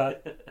task,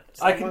 but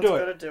I can do it.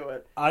 Gotta do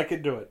it. I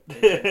can do it.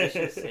 It's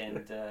ambitious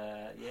and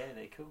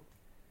they're cool.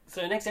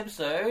 So next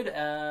episode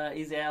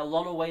is our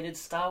long-awaited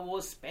Star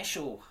Wars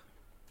special.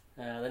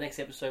 The next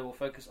episode will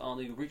focus on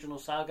the original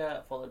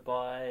saga, followed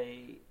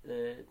by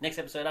the next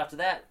episode after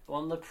that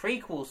on the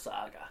prequel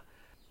saga.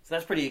 So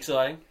that's pretty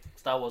exciting.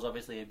 Star Wars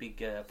obviously a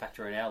big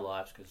factor in our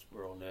lives because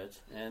we're all nerds,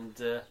 and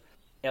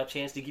our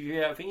chance to give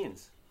you our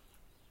opinions.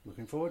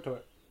 Looking forward to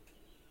it.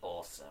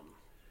 Awesome.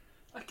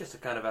 I guess I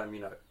kind of am,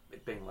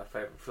 it being my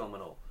favourite film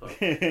and all. So.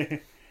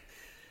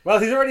 Well,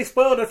 he's already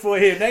spoiled it for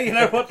you. Now you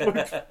know what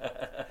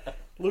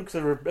Luke's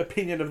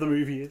opinion of the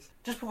movie is.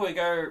 Just before we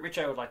go,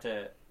 Richo would like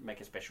to make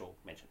a special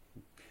mention.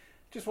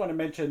 Just want to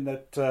mention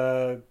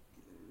that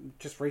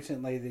just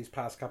recently, these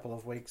past couple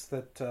of weeks,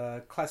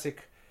 that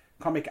classic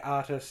comic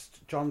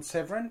artist John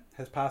Severin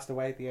has passed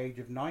away at the age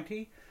of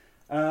 90.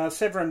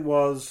 Severin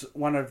was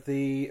one of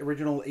the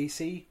original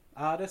EC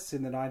artists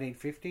in the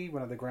 1950,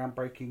 one of the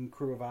groundbreaking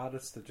crew of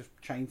artists that just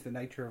changed the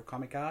nature of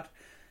comic art.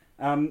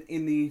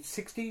 In the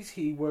 60s,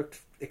 he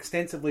worked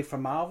extensively for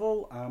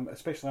Marvel,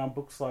 especially on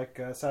books like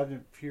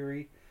Sergeant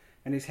Fury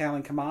and his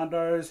Howling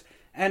Commandos,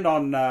 and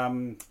on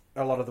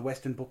a lot of the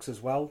Western books as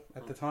well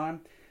at the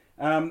time.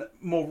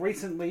 More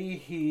recently,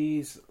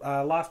 his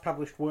last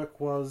published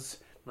work was...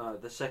 No,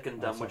 the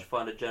second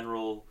Witchfinder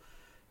General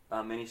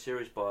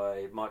miniseries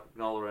by Mike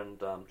Mignola and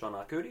John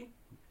Arcudi.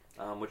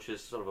 Which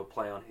is sort of a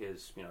play on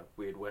his,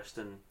 weird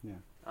Western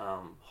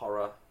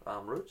horror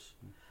roots.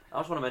 I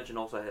just want to mention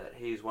also that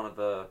he's one of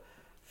the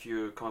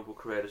few comic book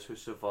creators who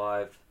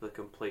survived the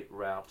complete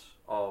rout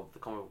of the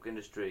comic book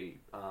industry,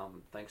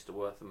 thanks to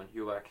Wertham and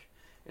Huac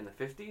in the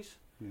 50s.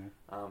 Yeah.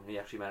 He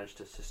actually managed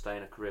to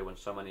sustain a career when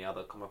so many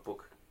other comic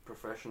book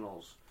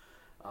professionals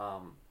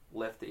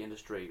left the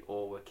industry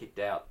or were kicked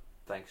out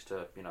thanks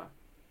to,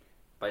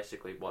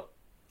 basically what...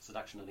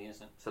 Seduction of the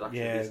Innocent.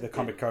 The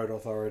Comic Code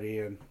Authority,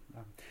 and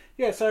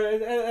so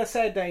a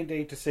sad day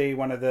indeed to see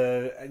one of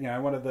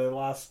the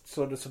last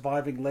sort of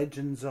surviving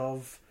legends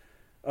of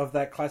of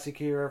that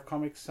classic era of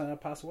comics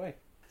pass away.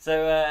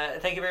 So,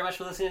 thank you very much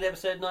for listening to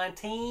episode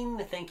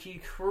 19. Thank you,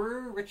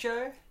 crew.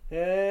 Richo?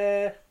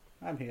 Yeah,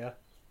 I'm here.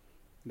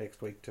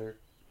 Next week, too.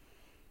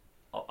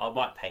 I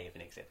might pay you for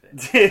next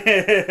episode.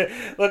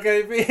 Look,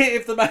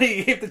 if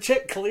the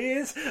check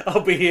clears,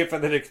 I'll be here for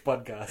the next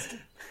podcast.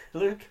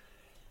 Luke?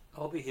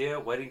 I'll be here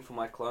waiting for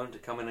my clone to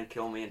come in and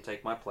kill me and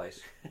take my place.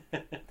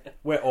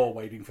 We're all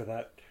waiting for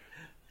that.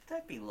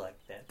 Don't be like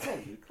that. Oh,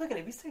 Luke, look at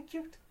him. He's so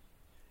cute.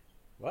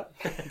 What?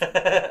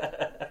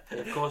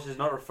 Of course, he's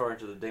not referring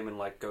to the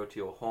demon-like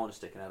goatee or horn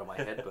sticking out of my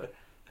head, but...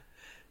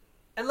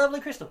 And lovely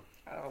Crystal.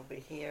 I'll be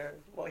here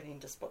waiting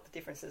to spot the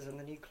differences in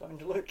the new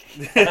cloned Luke.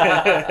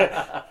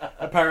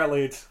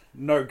 Apparently it's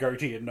no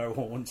goatee and no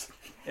horns.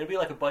 It'll be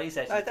like a body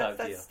statue type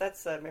deal.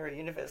 That's Mirror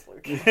Universe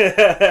Luke.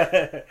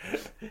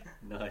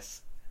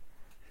 Nice.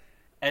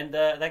 And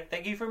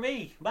thank you from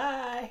me.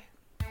 Bye.